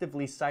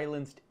effectively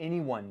silenced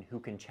anyone who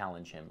can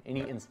challenge him.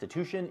 Any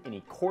institution,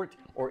 any court,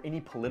 or any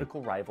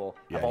political rival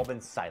have all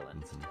been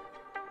silenced.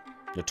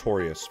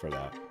 Notorious for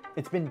that.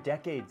 It's been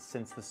decades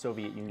since the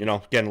Soviet Union. You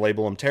know, again,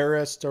 label them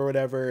terrorists or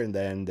whatever, and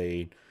then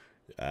they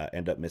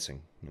end up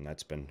missing. And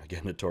that's been,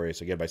 again,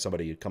 notorious, again, by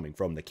somebody coming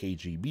from the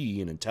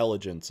KGB and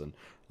intelligence and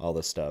all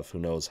this stuff, who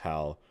knows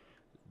how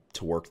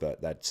to work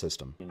that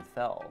system.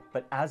 Fell.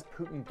 But as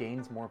Putin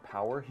gains more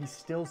power, he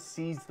still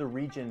sees the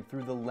region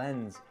through the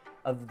lens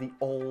of the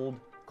old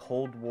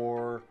Cold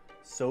War,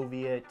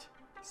 Soviet,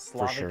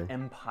 Slavic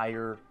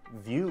Empire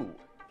view.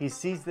 He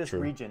sees this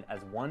region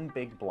as one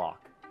big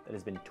block that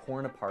has been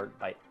torn apart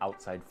by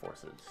outside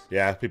forces.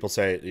 Yeah, people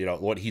say, you know,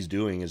 what he's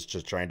doing is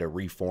just trying to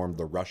reform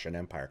the Russian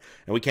Empire.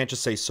 And we can't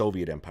just say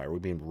Soviet Empire. We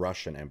mean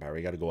Russian Empire.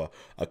 We got to go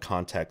a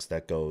context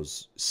that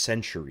goes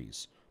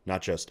centuries,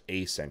 not just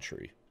a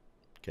century.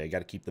 Okay, you got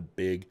to keep the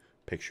big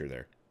picture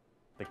there.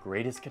 The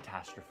greatest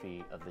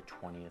catastrophe of the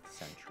 20th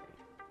century.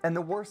 And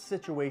the worst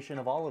situation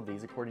of all of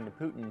these, according to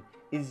Putin,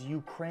 is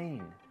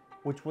Ukraine,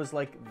 which was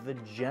like the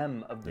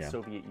gem of the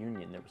Soviet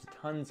Union. There was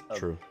tons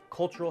of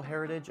cultural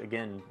heritage.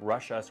 Again,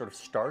 Russia sort of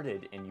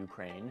started in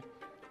Ukraine.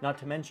 Not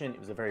to mention, it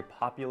was a very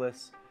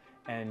populous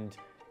and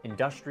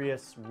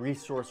industrious,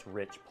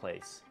 resource-rich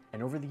place.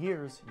 And over the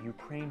years,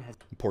 Ukraine has...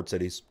 Port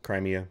cities,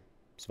 Crimea,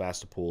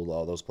 Sevastopol,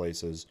 all those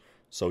places,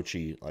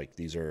 Sochi, like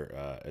these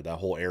are, that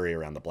whole area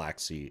around the Black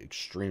Sea,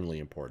 extremely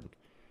important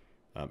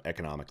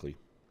economically.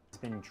 It's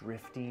been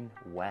drifting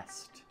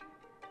west.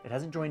 It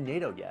hasn't joined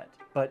NATO yet,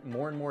 but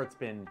more and more it's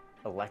been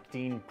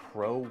electing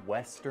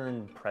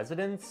pro-Western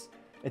presidents.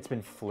 It's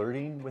been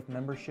flirting with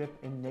membership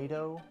in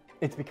NATO.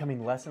 It's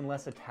becoming less and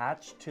less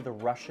attached to the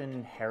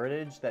Russian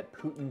heritage that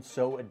Putin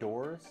so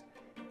adores.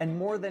 And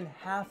more than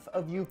half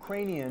of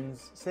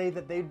Ukrainians say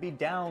that they'd be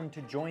down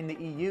to join the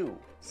EU.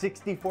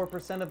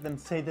 64% of them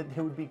say that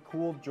they would be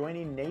cool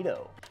joining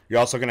NATO. You're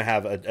also going to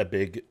have a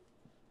big...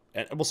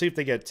 And we'll see if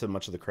they get to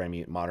much of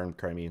the modern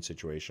Crimean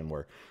situation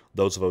where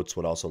those votes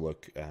would also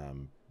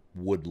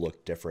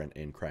look different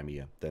in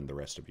Crimea than the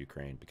rest of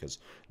Ukraine, because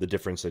the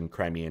difference in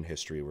Crimean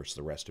history versus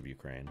the rest of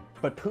Ukraine.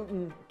 But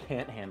Putin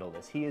can't handle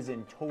this. He is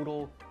in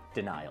total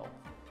denial.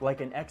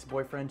 Like an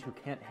ex-boyfriend who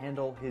can't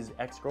handle his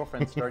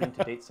ex-girlfriend starting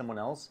to date someone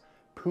else,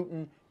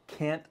 Putin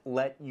can't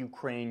let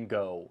Ukraine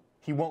go.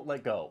 He won't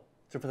let go.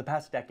 So for the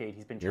past decade,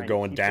 he's been trying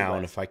to keep down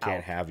the West if I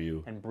can't have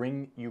you, and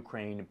bring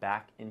Ukraine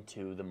back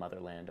into the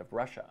motherland of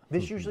Russia.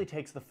 This usually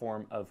takes the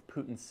form of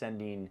Putin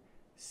sending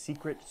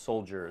secret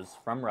soldiers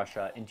from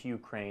Russia into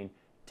Ukraine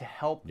to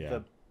help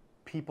the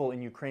people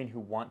in Ukraine who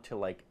want to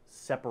like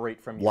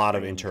separate from A lot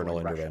of Ukraine and internal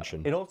join Russia.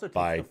 intervention It also takes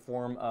by the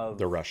form of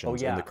the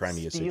Russians in the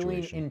Crimea stealing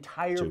situation,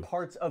 entire too.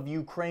 parts of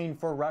Ukraine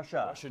for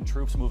Russia. Russian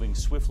troops moving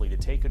swiftly to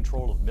take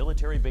control of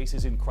military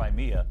bases in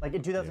Crimea. Like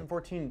in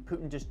 2014,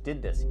 Putin just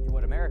did this.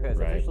 What America is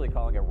Right. officially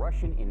calling a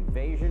Russian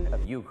invasion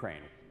of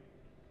Ukraine.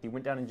 He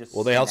went down and just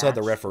Well, they also had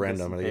the snatched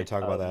referendum. this Are they gonna bit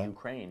talk about of that?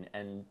 Ukraine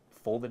and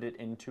folded it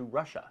into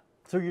Russia.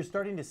 So you're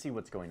starting to see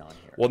what's going on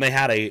here. Well, they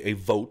had a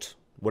vote,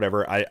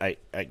 whatever. I'd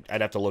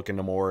have to look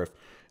into more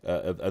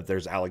if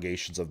there's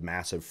allegations of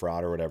massive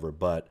fraud or whatever.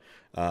 But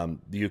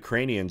the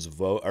Ukrainians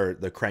vote, or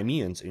the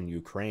Crimeans in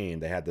Ukraine,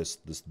 they had this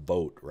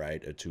vote,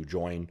 right, to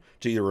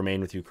either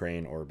remain with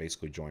Ukraine or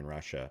basically join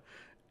Russia.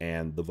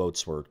 And the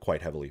votes were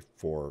quite heavily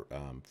for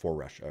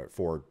Russia,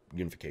 for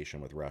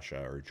unification with Russia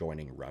or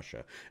joining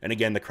Russia. And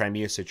again, the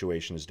Crimea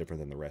situation is different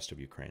than the rest of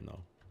Ukraine,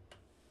 though.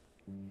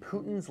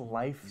 Putin's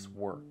life's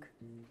work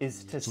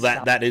is to So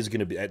that is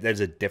going to be, there's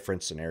a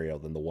different scenario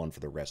than the one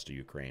for the rest of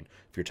Ukraine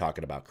if you're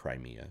talking about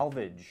Crimea.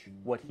 salvage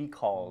what he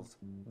calls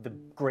the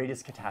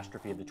greatest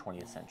catastrophe of the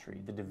 20th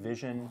century, the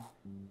division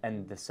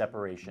and the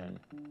separation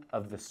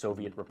of the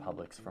Soviet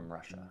republics from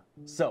Russia.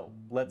 So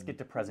let's get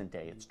to present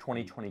day. It's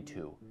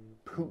 2022.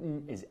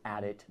 Putin is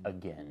at it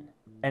again.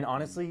 And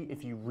honestly,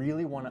 if you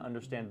really want to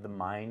understand the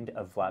mind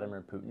of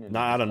Vladimir Putin, and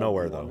Not out of his whole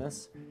nowhere, view on though.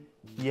 this,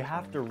 you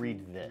have to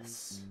read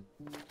this.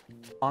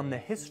 On the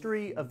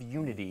History of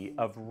Unity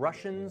of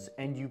Russians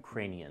and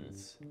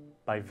Ukrainians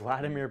by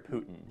Vladimir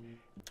Putin.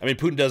 I mean,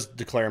 Putin does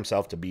declare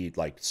himself to be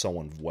like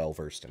someone well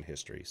versed in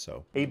history,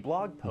 so A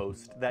blog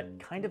post that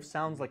kind of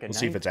sounds like a We'll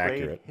see if ninth it's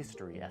grade accurate.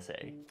 history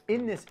essay.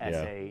 In this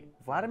essay,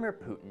 Vladimir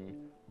Putin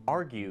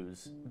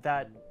argues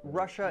that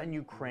Russia and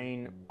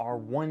Ukraine are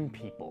one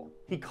people.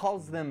 He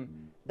calls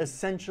them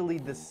essentially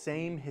the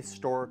same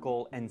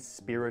historical and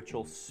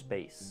spiritual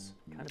space.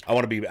 Kind of I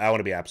want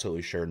to be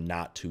absolutely sure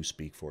not to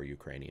speak for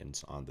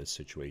Ukrainians on this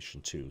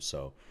situation too.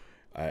 So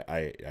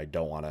I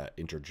don't want to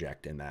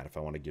interject in that if I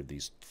want to give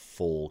these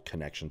full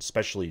connections,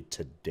 especially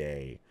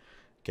today.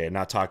 Okay, I'm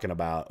not talking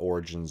about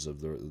origins of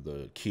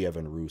the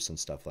Kievan Rus and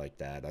stuff like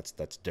that.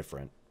 That's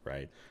different,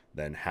 right,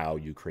 than how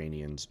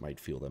Ukrainians might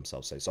feel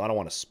themselves say. So I don't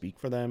want to speak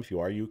for them. If you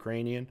are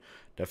Ukrainian,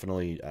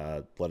 definitely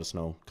let us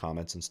know,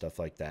 comments and stuff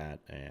like that,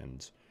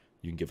 and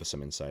you can give us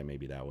some insight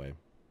maybe that way.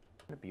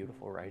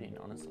 beautiful writing,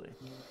 honestly.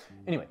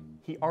 Anyway,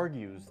 he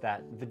argues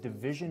that the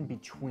division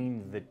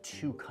between the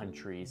two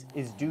countries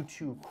is due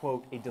to,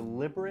 quote, a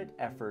deliberate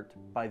effort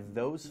by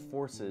those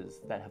forces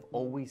that have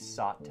always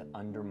sought to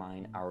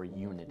undermine our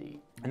unity.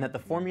 And that the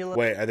formula...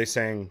 Wait, are they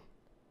saying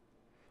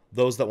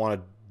those that want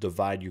to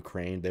divide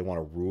Ukraine, they want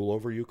to rule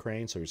over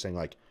Ukraine? So you're saying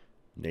like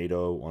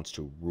NATO wants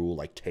to rule,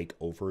 like take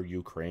over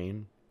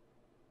Ukraine,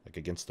 like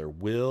against their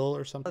will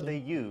or something? they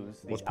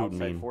use, these What's Putin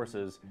outside mean?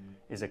 forces,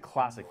 is a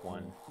classic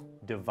one: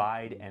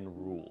 divide and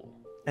rule.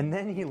 And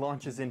then he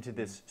launches into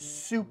this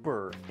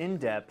super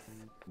in-depth,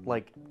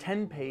 like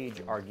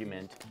 10-page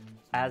argument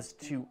as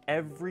to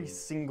every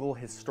single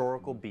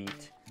historical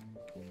beat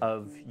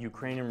of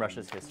Ukraine and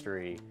Russia's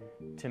history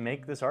to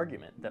make this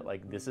argument that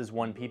like this is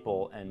one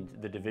people and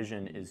the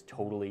division is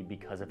totally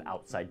because of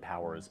outside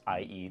powers,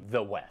 i.e.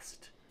 the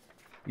West.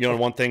 You know,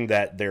 one thing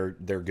that they're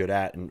good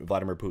at, and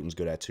Vladimir Putin's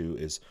good at too,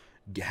 is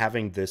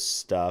having this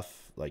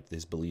stuff, like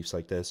these beliefs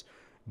like this,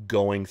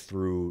 going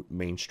through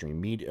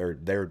mainstream media, or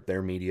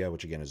their media,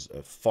 which again is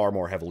far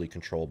more heavily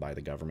controlled by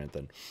the government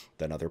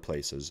than other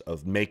places,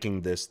 of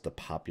making this the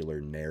popular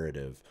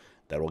narrative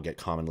that will get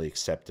commonly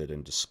accepted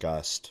and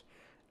discussed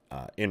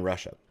in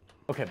Russia.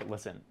 Okay, but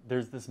listen,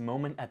 there's this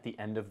moment at the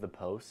end of the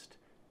post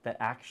that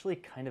actually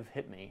kind of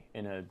hit me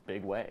in a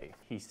big way.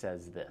 He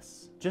says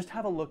this: just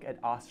have a look at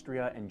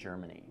Austria and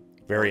Germany.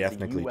 Very or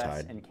ethnically the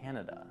US tied. and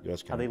Canada.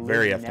 US, how they Canada. live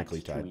Very next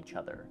ethnically to tied. each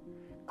other.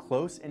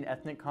 Close in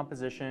ethnic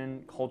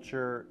composition,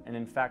 culture, and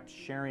in fact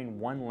sharing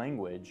one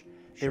language.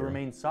 They Sure.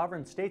 remain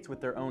sovereign states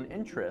with their own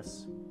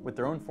interests, with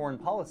their own foreign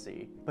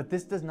policy, but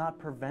this does not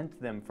prevent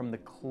them from the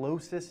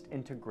closest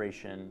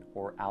integration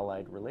or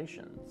allied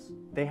relations.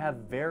 They have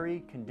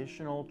very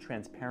conditional,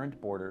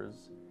 transparent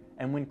borders,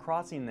 and when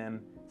crossing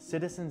them,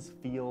 citizens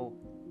feel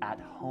at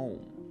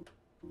home.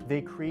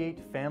 They create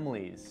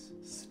families,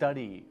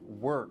 study,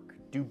 work,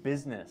 do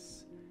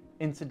business.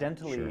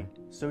 Incidentally, Sure.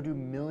 so do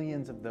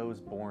millions of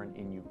those born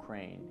in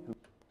Ukraine who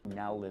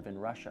now live in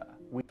Russia.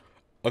 We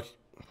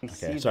Okay,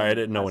 see sorry, I them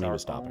didn't know as when he our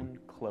was stopping. own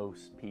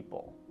close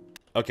people.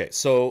 Okay,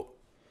 so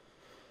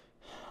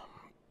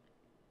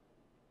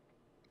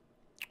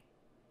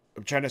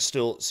I'm trying to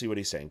still see what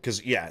he's saying,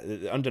 because yeah,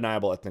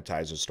 undeniable ethnic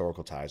ties,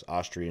 historical ties,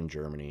 Austria and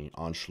Germany,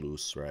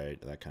 Anschluss,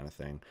 right, that kind of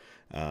thing.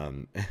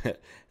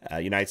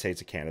 United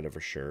States and Canada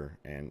for sure,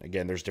 and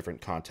again, there's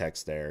different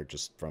contexts there,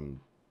 just from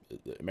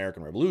the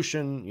American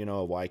Revolution, you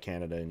know, why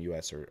Canada and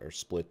U.S. are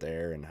split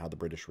there, and how the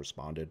British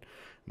responded,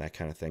 and that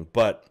kind of thing.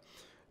 But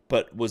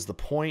was the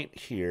point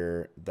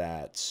here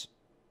that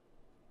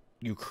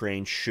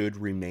Ukraine should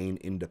remain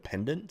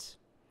independent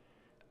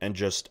and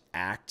just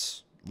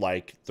act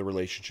like the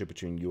relationship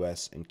between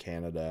U.S. and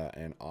Canada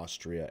and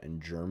Austria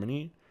and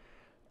Germany?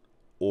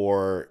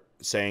 Or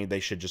saying they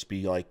should just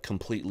be like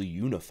completely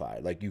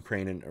unified, like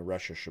Ukraine and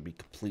Russia should be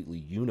completely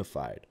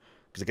unified.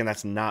 Because again,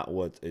 that's not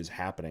what is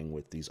happening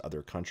with these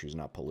other countries,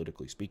 not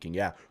politically speaking.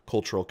 Yeah,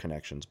 cultural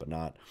connections, but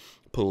not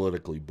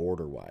politically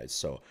border-wise.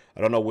 So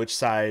I don't know which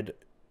side,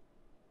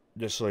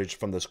 just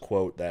from this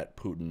quote, that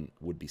Putin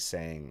would be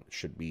saying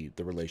should be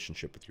the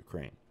relationship with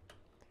Ukraine.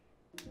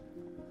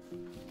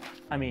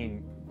 I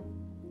mean,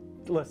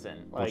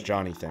 listen, like, what's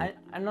Johnny think?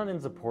 I'm not in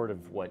support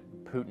of what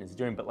Putin is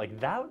doing, but like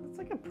that's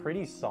like a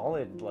pretty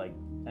solid like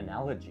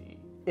analogy.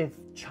 If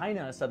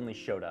China suddenly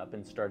showed up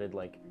and started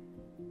like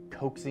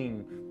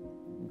coaxing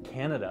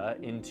Canada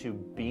into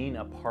being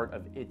a part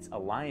of its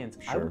alliance,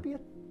 I would be a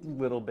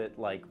little bit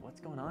like,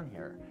 what's going on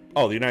here?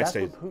 Oh, the United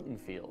States. That's what Putin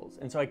feels.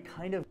 And so I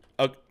kind of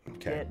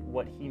get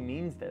what he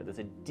means there. There's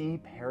a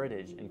deep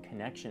heritage and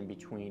connection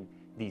between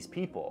these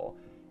people,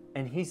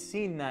 and he's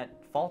seen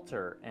that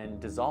falter and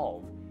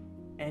dissolve,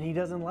 and he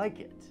doesn't like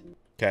it.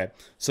 Okay.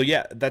 So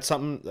yeah, that's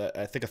something,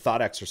 I think, a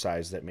thought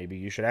exercise that maybe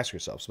you should ask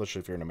yourself,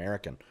 especially if you're an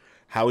American.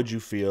 How would you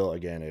feel,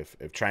 again, if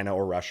China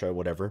or Russia,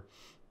 whatever,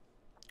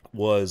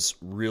 was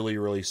really,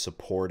 really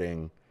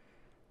supporting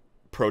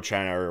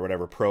pro-China or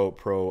whatever,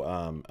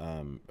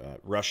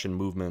 Russian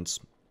movements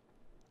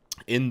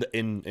in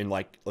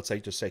like, let's say,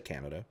 just say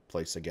Canada,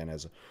 place again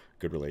as a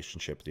good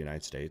relationship with the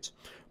United States.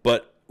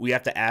 But we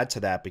have to add to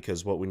that,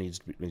 because what needs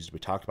to be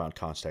talked about in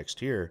context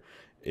here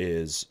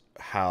is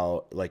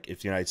how, like,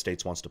 if the United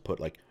States wants to put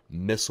like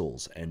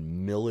missiles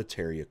and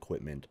military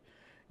equipment,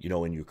 you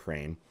know, in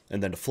Ukraine,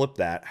 and then to flip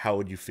that, how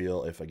would you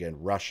feel if, again,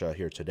 Russia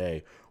here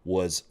today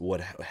was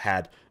what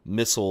had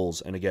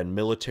missiles and, again,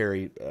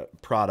 military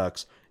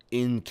products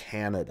in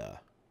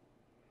Canada,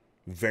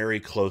 very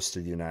close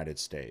to the United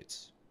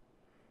States?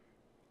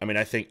 I mean,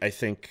 I think,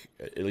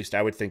 at least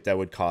I would think that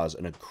would cause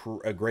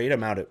a great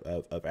amount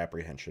of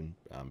apprehension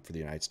for the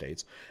United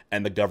States,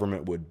 and the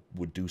government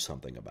would do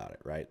something about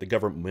it, right? The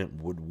government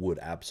would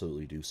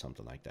absolutely do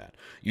something like that.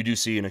 You do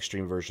see an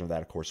extreme version of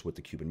that, of course, with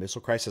the Cuban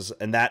Missile Crisis,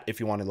 and that, if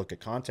you want to look at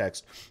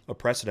context, a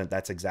precedent,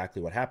 that's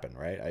exactly what happened,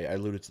 right?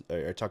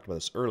 I talked about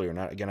this earlier.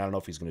 I don't know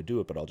if he's going to do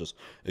it, but I'll just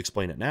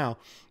explain it now.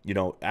 You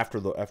know,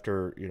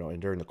 after you know,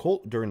 and during the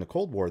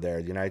Cold War, there,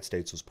 the United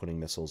States was putting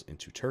missiles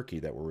into Turkey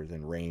that were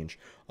within range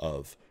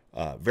of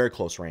very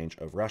close range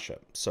of Russia.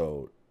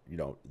 So, you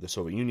know, the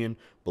Soviet Union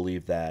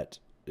believed that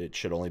it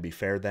should only be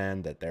fair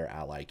then that their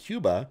ally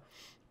Cuba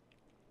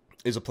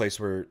is a place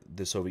where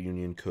the Soviet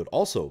Union could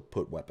also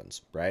put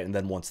weapons, right? And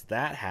then once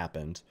that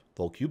happened,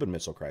 the whole Cuban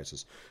Missile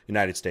Crisis, the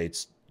United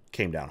States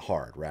came down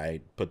hard,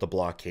 right? Put the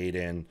blockade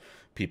in.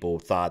 People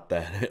thought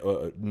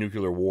that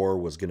nuclear war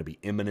was going to be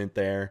imminent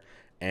there,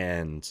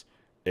 and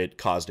it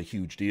caused a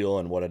huge deal.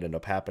 And what ended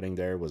up happening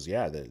there was,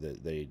 yeah,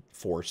 they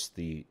forced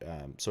the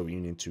Soviet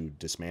Union to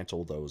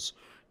dismantle those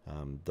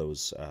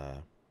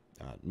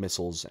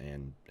missiles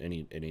and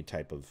any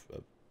type of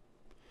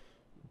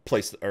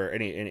place or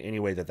any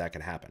way that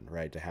could happen,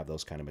 right? To have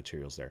those kind of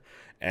materials there.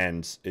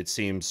 And it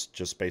seems,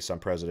 just based on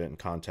precedent and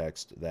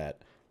context,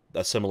 that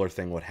a similar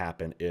thing would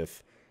happen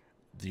if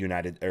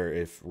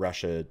if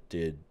Russia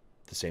did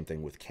the same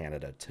thing with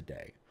Canada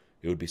today.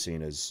 It would be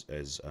seen as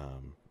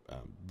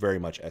very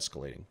much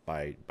escalating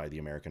by the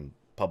American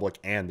public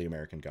and the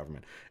American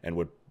government, and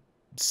would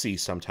see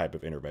some type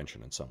of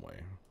intervention in some way,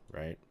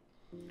 right?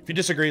 If you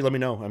disagree, let me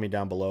know. I mean,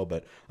 down below,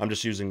 but I'm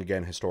just using,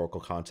 again, historical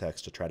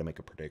context to try to make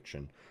a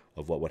prediction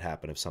of what would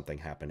happen if something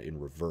happened in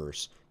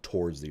reverse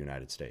towards the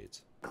United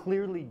States.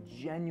 Clearly,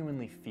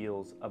 genuinely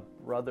feels a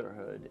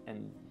brotherhood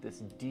and this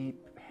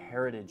deep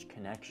heritage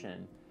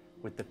connection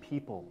with the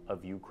people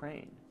of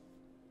Ukraine.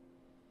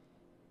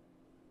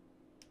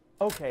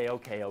 Okay,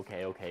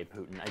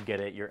 Putin, I get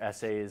it. Your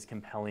essay is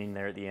compelling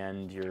there at the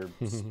end. You're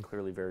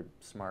clearly very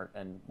smart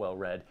and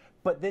well-read.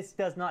 But this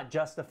does not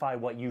justify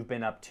what you've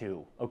been up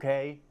to,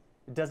 okay?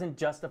 It doesn't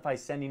justify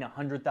sending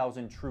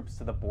 100,000 troops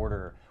to the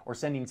border, or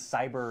sending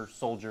cyber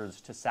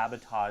soldiers to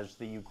sabotage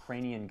the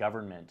Ukrainian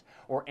government,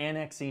 or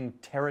annexing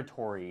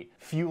territory,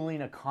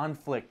 fueling a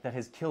conflict that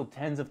has killed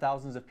tens of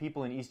thousands of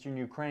people in eastern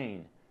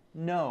Ukraine.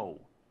 No.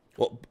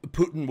 Well,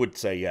 Putin would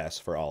say yes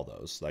for all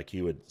those. Like,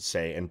 he would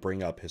say and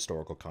bring up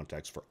historical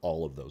context for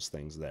all of those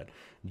things that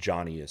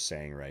Johnny is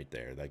saying right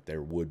there. Like,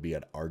 there would be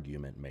an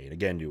argument made.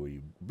 Again, do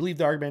you believe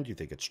the argument? Do you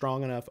think it's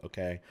strong enough?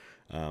 Okay.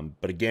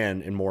 But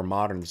again, in more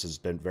modern, this has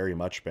been very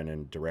much been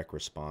in direct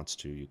response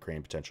to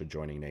Ukraine potentially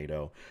joining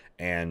NATO,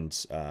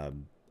 and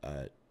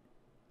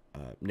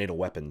NATO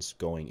weapons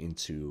going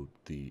into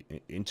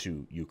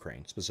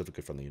Ukraine,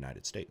 specifically from the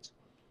United States.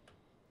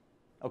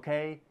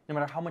 Okay? No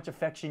matter how much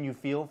affection you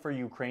feel for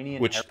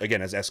Ukrainian which, again,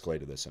 has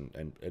escalated this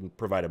and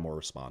provided more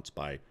response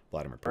by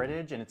Vladimir Putin.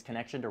 Heritage and its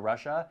connection to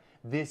Russia,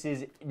 this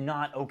is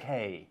not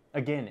okay.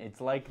 Again,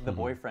 it's like the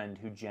boyfriend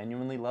who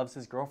genuinely loves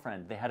his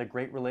girlfriend. They had a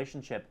great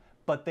relationship,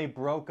 but they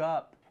broke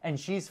up. And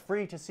she's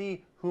free to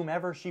see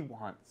whomever she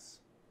wants.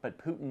 But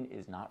Putin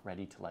is not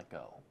ready to let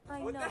go.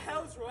 What the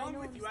hell's wrong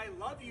with you? I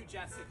love you,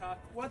 Jessica.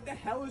 What the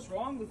hell is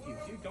wrong with you?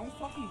 Dude, don't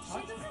fucking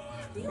touch me.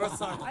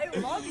 I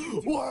love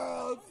you, dude.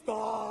 What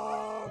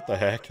the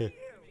heck? I know.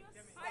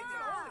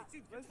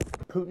 Dude,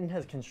 Putin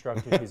has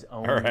constructed his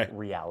own right.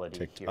 reality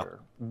TikTok. here,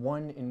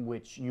 one in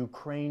which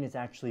Ukraine is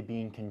actually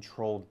being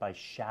controlled by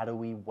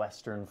shadowy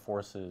Western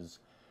forces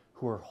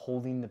who are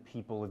holding the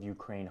people of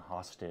Ukraine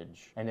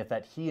hostage. And if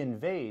that he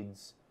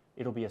invades,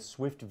 it'll be a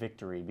swift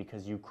victory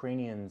because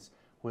Ukrainians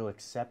will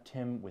accept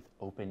him with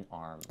open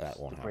arms. That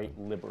won't the great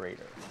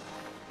liberator.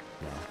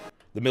 No.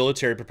 The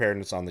military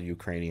preparedness on the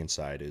Ukrainian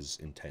side is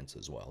intense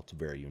as well. It's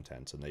very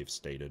intense, and they've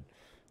stated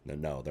that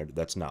no,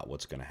 that's not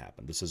what's going to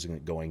happen. This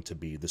isn't going to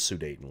be the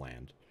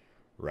Sudetenland,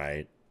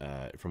 right?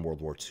 From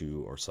World War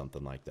II or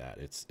something like that.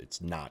 It's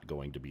not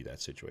going to be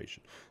that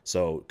situation.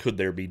 So could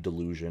there be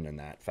delusion in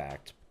that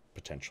fact?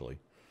 Potentially,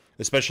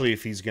 especially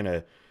if he's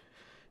gonna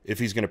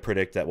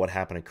predict that what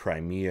happened in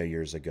Crimea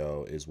years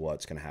ago is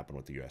what's going to happen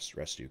with the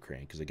rest of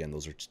Ukraine, because again,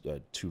 those are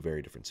two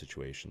very different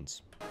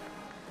situations.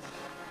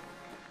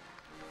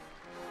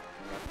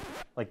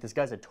 Like, this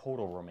guy's a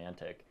total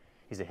romantic.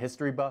 He's a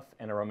history buff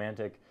and a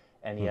romantic,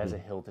 and he has a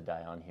hill to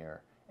die on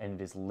here.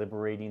 And it is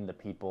liberating the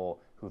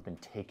people who've been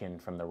taken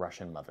from the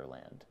Russian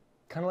motherland.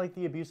 Kind of like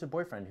the abusive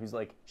boyfriend who's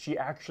like, she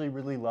actually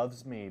really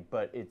loves me,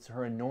 but it's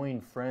her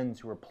annoying friends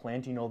who are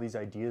planting all these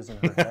ideas in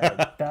her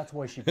head. That's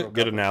why she broke up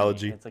Good with me.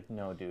 analogy. And it's like,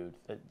 no, dude,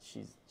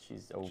 she's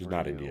over She's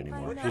not you. into you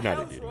anymore. What the She's not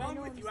hell's into you wrong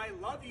anymore. with you? I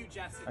love you,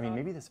 Jessica. I mean,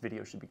 maybe this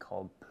video should be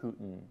called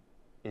Putin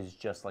is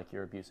just like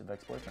your abusive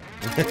ex-boyfriend.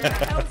 What the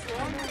hell's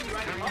wrong with you?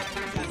 I love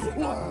you,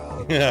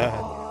 Jessica. Yeah.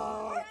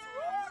 What's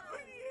wrong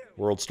with you?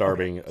 World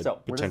starving a So, where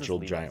does this potential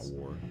leave giant us?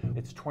 war.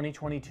 It's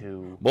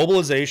 2022.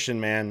 Mobilization,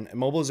 man.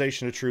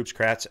 Mobilization of troops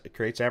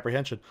creates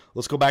apprehension.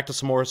 Let's go back to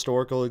some more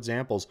historical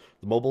examples.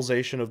 The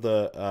mobilization of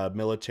the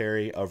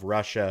military of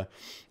Russia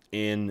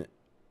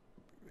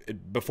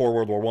before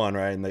World War One,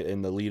 right?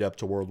 In the lead up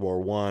to World War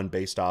One,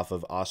 based off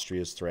of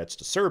Austria's threats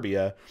to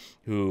Serbia,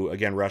 who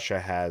again Russia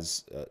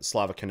has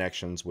Slavic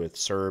connections with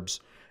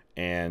Serbs,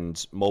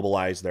 and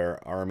mobilized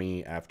their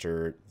army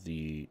after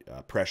the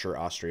pressure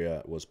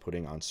Austria was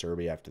putting on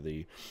Serbia after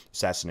the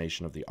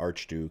assassination of the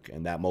Archduke,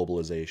 and that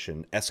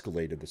mobilization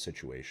escalated the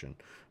situation,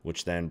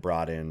 which then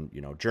brought in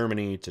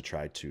Germany to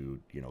try to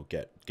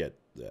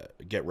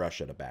get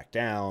Russia to back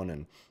down,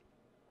 and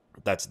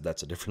that's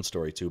a different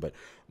story too. But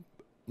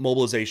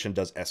mobilization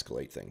does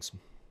escalate things.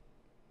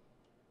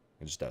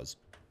 It just does.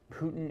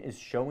 Putin is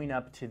showing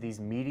up to these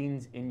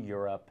meetings in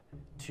Europe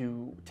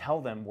to tell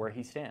them where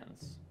he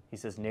stands. He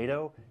says,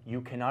 NATO,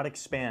 you cannot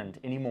expand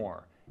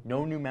anymore.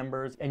 No new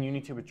members, and you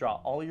need to withdraw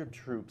all your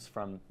troops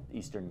from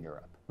Eastern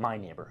Europe, my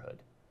neighborhood.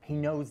 He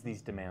knows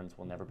these demands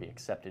will never be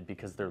accepted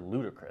because they're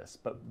ludicrous,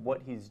 but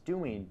what he's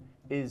doing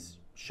is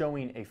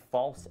showing a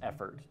false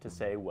effort to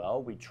say,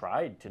 well, we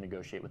tried to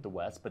negotiate with the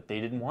West, but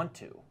they didn't want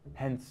to,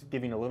 hence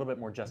giving a little bit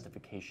more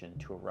justification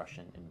to a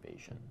Russian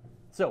invasion.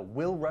 So,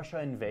 will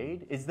Russia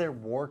invade? Is there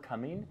war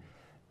coming?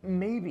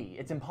 Maybe.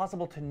 It's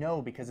impossible to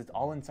know because it's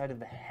all inside of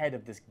the head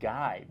of this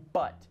guy.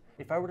 But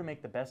if I were to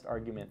make the best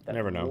argument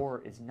that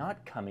war is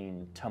not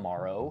coming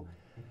tomorrow,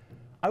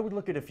 I would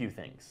look at a few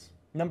things.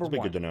 Number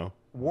one, good to know.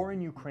 War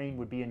in Ukraine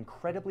would be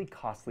incredibly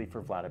costly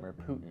for Vladimir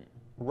Putin.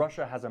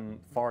 Russia has a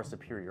far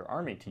superior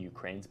army to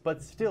Ukraine's,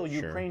 but still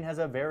Ukraine has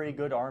a very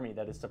good army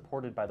that is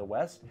supported by the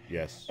West.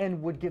 Yes.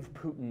 And would give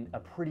Putin a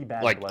pretty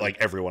bad like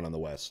everyone in the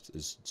West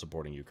is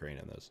supporting Ukraine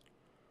in this.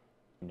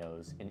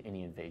 Nose in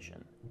any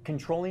invasion.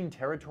 Controlling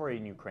territory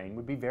in Ukraine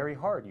would be very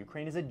hard.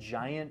 Ukraine is a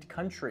giant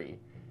country.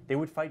 They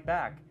would fight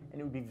back, and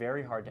it would be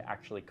very hard to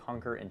actually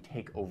conquer and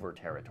take over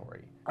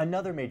territory.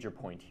 Another major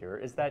point here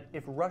is that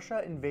if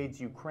Russia invades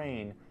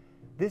Ukraine,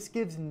 this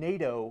gives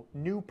NATO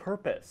new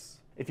purpose.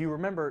 If you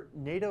remember,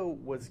 NATO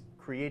was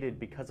created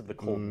because of the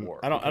Cold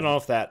War. I don't know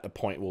if that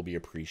point will be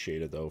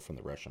appreciated though from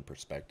the Russian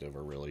perspective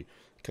or really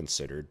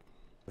considered.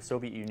 The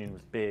Soviet Union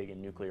was big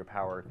and nuclear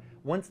powered.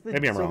 Once the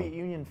Maybe I'm Soviet wrong.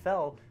 Union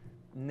fell,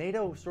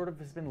 NATO sort of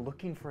has been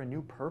looking for a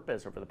new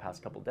purpose over the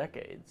past couple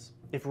decades.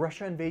 If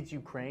Russia invades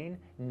Ukraine,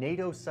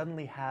 NATO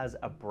suddenly has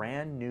a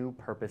brand new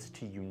purpose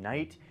to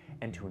unite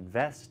and to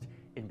invest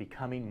in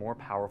becoming more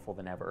powerful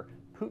than ever.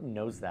 Putin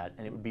knows that,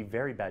 and it would be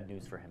very bad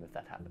news for him if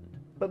that happened.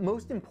 But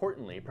most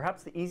importantly,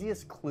 perhaps the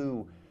easiest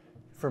clue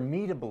for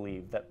me to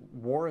believe that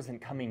war isn't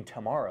coming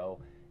tomorrow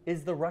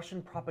is the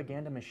Russian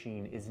propaganda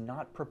machine is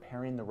not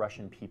preparing the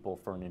Russian people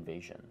for an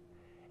invasion.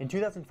 In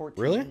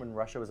 2014, when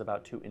Russia was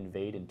about to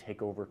invade and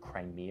take over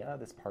Crimea,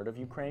 this part of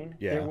Ukraine,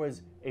 there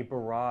was a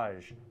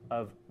barrage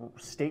of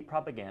state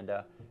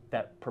propaganda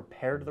that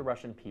prepared the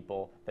Russian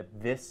people that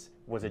this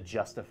was a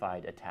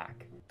justified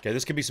attack. Okay,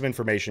 this could be some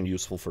information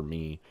useful for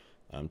me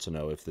to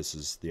know if this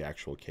is the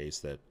actual case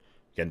that,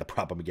 again, the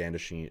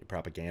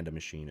propaganda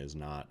machine is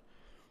not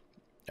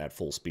at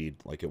full speed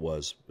like it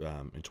was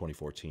in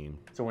 2014.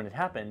 So when it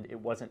happened, it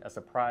wasn't a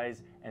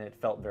surprise and it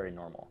felt very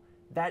normal.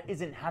 That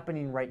isn't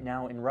happening right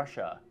now in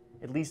Russia,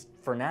 at least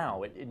for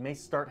now. It may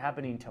start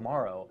happening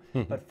tomorrow,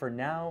 but for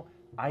now,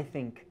 I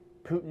think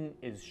Putin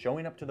is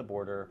showing up to the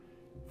border,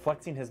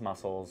 flexing his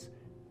muscles,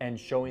 and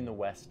showing the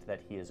West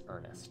that he is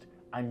earnest.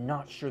 I'm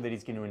not sure that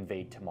he's going to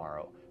invade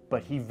tomorrow,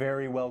 but he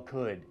very well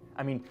could.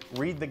 I mean,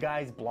 read the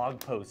guy's blog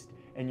post,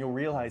 and you'll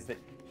realize that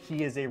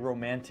he is a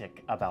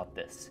romantic about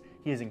this.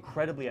 He is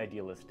incredibly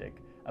idealistic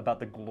about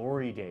the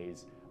glory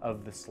days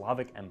of the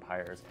Slavic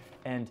empires,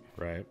 and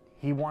Right.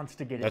 he wants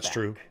to get it That's back.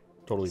 true.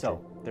 Totally So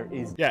true. there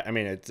is Yeah, I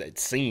mean, it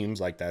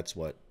seems like that's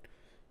what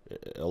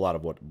a lot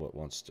of what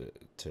wants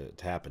to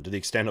happen, to the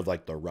extent of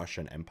like the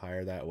Russian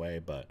Empire that way,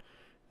 but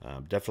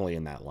definitely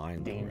in that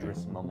line. though, right?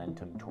 dangerous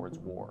momentum towards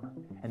war.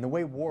 And the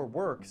way war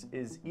works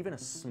is even a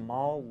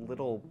small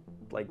little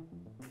like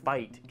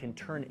fight can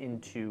turn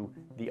into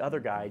the other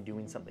guy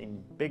doing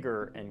something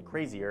bigger and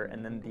crazier,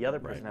 and then the other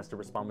person has to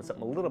respond with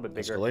something a little bit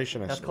bigger.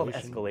 Escalation, That's called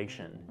escalation.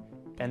 escalation.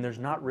 And there's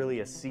not really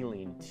a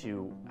ceiling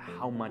to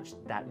how much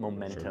that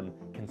momentum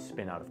can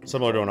spin out of control.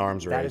 Similar to an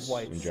arms That race is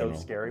why in it's so general.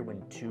 scary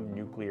when two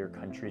nuclear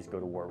countries go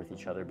to war with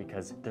each other,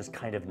 because there's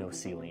kind of no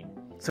ceiling.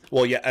 So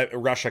Well, yeah,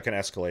 Russia can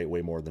escalate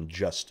way more than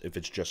just if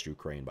it's just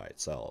Ukraine by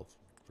itself,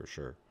 for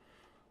sure.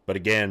 But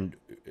again,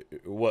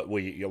 what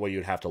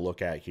you'd have to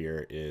look at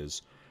here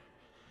is,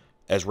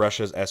 as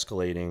Russia's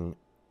escalating,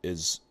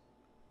 is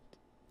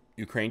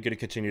Ukraine going to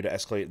continue to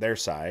escalate their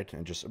side,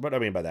 and just what I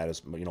mean by that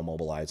is, you know,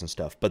 mobilize and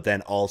stuff. But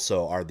then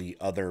also, are the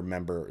other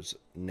members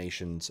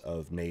nations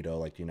of NATO,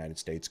 like the United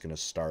States, going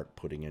to start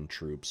putting in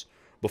troops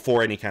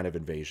before any kind of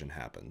invasion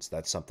happens?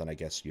 That's something I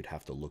guess you'd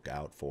have to look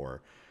out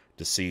for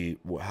to see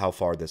how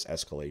far this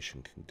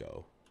escalation can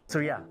go. So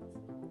yeah,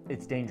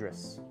 it's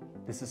dangerous.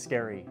 This is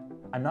scary.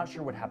 I'm not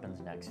sure what happens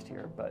next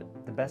here,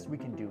 but the best we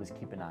can do is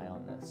keep an eye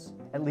on this.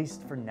 At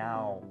least for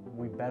now,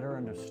 we better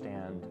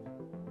understand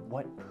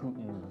what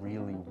Putin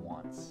really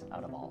wants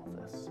out of all of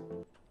this.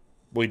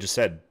 Well, you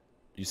said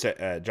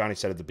Johnny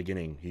said at the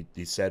beginning,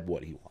 he said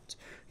what he wants.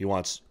 He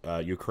wants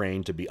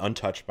Ukraine to be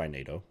untouched by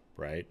NATO,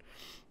 right?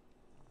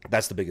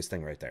 That's the biggest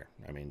thing right there.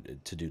 I mean,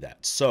 to do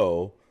that.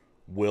 So,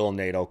 will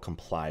NATO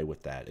comply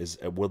with that?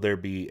 Will there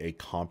be a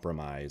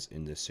compromise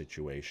in this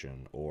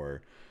situation,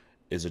 or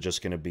is it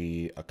just going to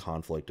be a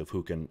conflict of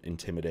who can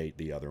intimidate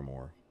the other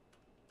more?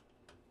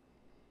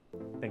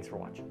 Thanks for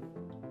watching.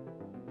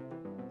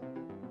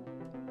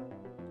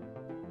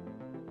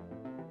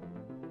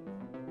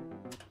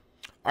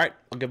 All right,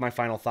 I'll give my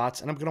final thoughts,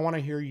 and I'm going to want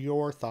to hear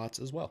your thoughts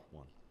as well.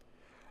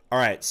 All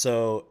right,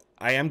 so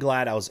I am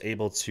glad I was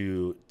able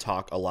to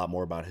talk a lot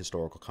more about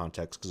historical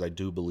context, because I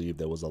do believe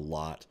there was a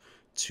lot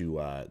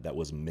that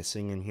was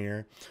missing in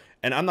here.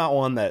 And I'm not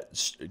one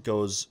that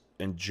goes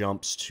and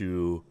jumps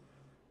to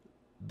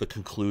the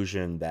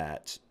conclusion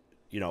that,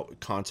 you know,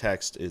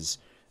 context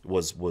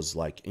was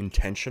like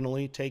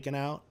intentionally taken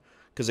out.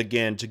 Because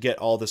again, to get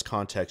all this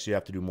context, you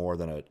have to do more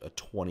than a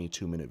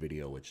 22-minute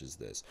video, which is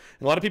this.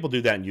 And a lot of people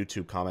do that in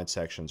YouTube comment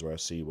sections, where I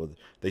see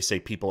they say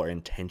people are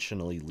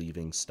intentionally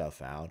leaving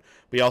stuff out.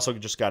 But you also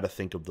just got to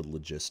think of the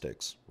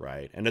logistics,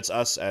 right? And it's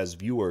us as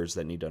viewers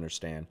that need to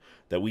understand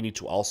that we need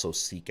to also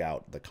seek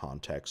out the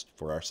context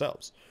for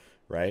ourselves,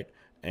 right?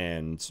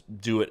 And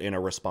do it in a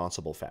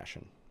responsible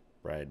fashion,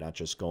 right? Not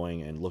just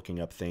going and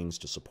looking up things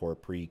to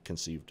support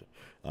preconceived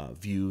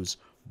views,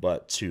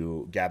 but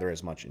to gather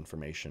as much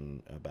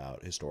information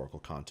about historical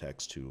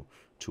context to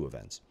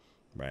events,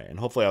 right? And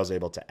hopefully I was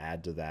able to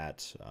add to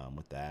that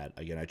with that.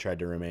 Again, I tried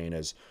to remain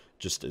as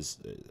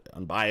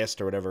unbiased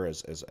or whatever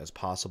as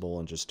possible,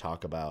 and just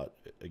talk about,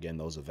 again,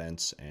 those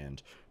events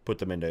and put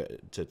them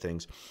into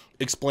things,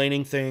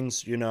 explaining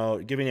things, you know,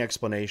 giving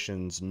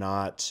explanations,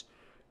 not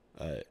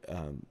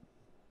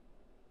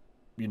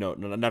you know,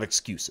 not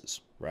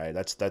excuses, right?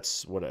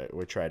 That's what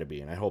we try to be,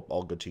 and I hope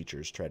all good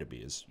teachers try to be.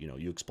 Is, you know,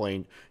 you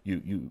explain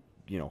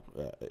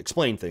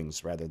explain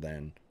things rather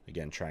than,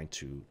 again, trying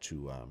to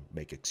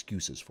make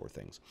excuses for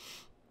things.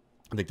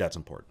 I think that's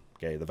important.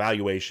 Okay, the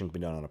valuation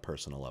can be done on a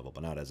personal level,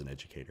 but not as an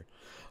educator.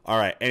 All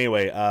right.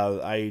 Anyway,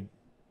 I'm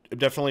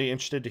definitely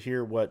interested to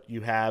hear what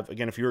you have.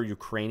 Again, if you're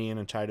Ukrainian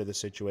and tied to the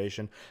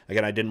situation,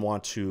 again, I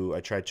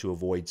tried to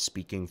avoid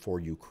speaking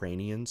for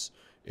Ukrainians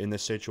in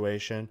this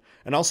situation,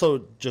 and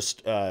also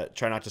just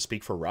try not to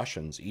speak for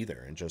Russians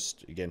either, and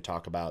just, again,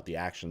 talk about the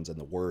actions and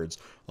the words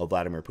of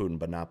Vladimir Putin,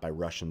 but not by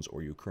Russians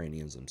or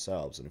Ukrainians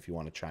themselves. And if you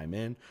want to chime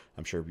in,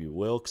 I'm sure you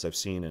will, because I've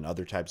seen in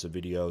other types of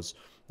videos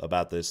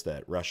about this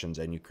that Russians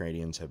and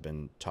Ukrainians have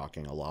been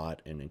talking a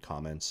lot and in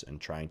comments and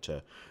trying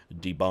to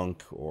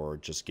debunk or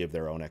just give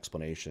their own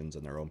explanations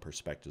and their own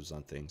perspectives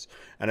on things.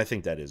 And I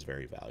think that is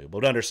very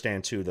valuable. But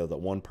understand too, though, that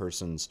one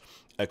person's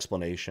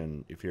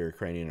explanation, if you're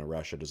Ukrainian or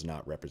Russia, does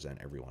not represent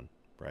everyone,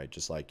 right?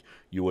 Just like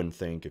you wouldn't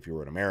think if you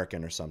were an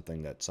American or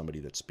something that somebody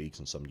that speaks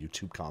in some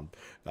YouTube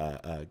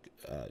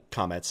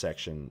comment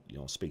section, you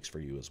know, speaks for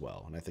you as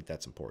well. And I think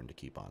that's important to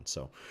keep on.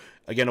 So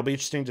again, it'll be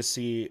interesting to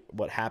see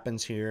what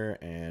happens here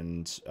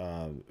and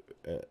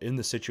in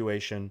the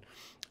situation.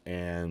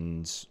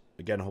 And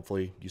again,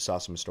 hopefully you saw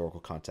some historical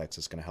context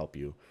that's going to help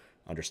you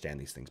understand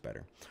these things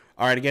better.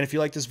 All right, again, if you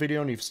like this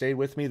video and you've stayed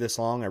with me this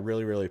long, I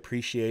really, really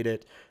appreciate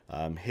it.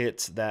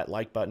 Hit that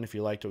like button if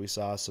you liked what we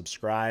saw,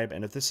 subscribe,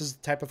 and if this is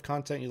the type of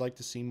content you'd like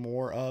to see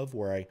more of,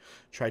 where I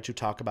try to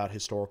talk about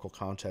historical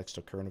context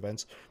of current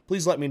events,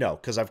 please let me know,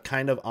 because I'm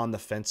kind of on the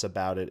fence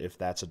about it, if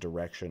that's a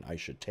direction I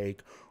should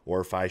take,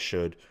 or if I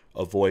should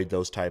avoid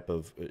those type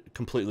of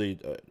completely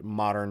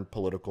modern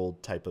political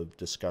type of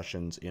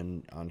discussions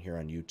on here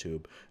on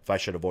YouTube, if I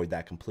should avoid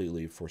that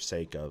completely for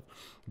sake of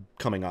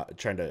coming out,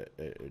 trying to,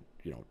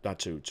 not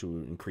to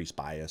increase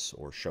bias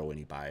or show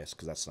any bias,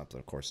 because that's something,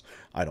 of course,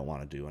 I don't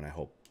want to do, and I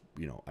hope,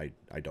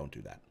 I don't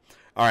do that.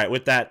 All right,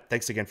 with that,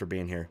 thanks again for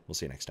being here. We'll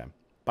see you next time.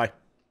 Bye.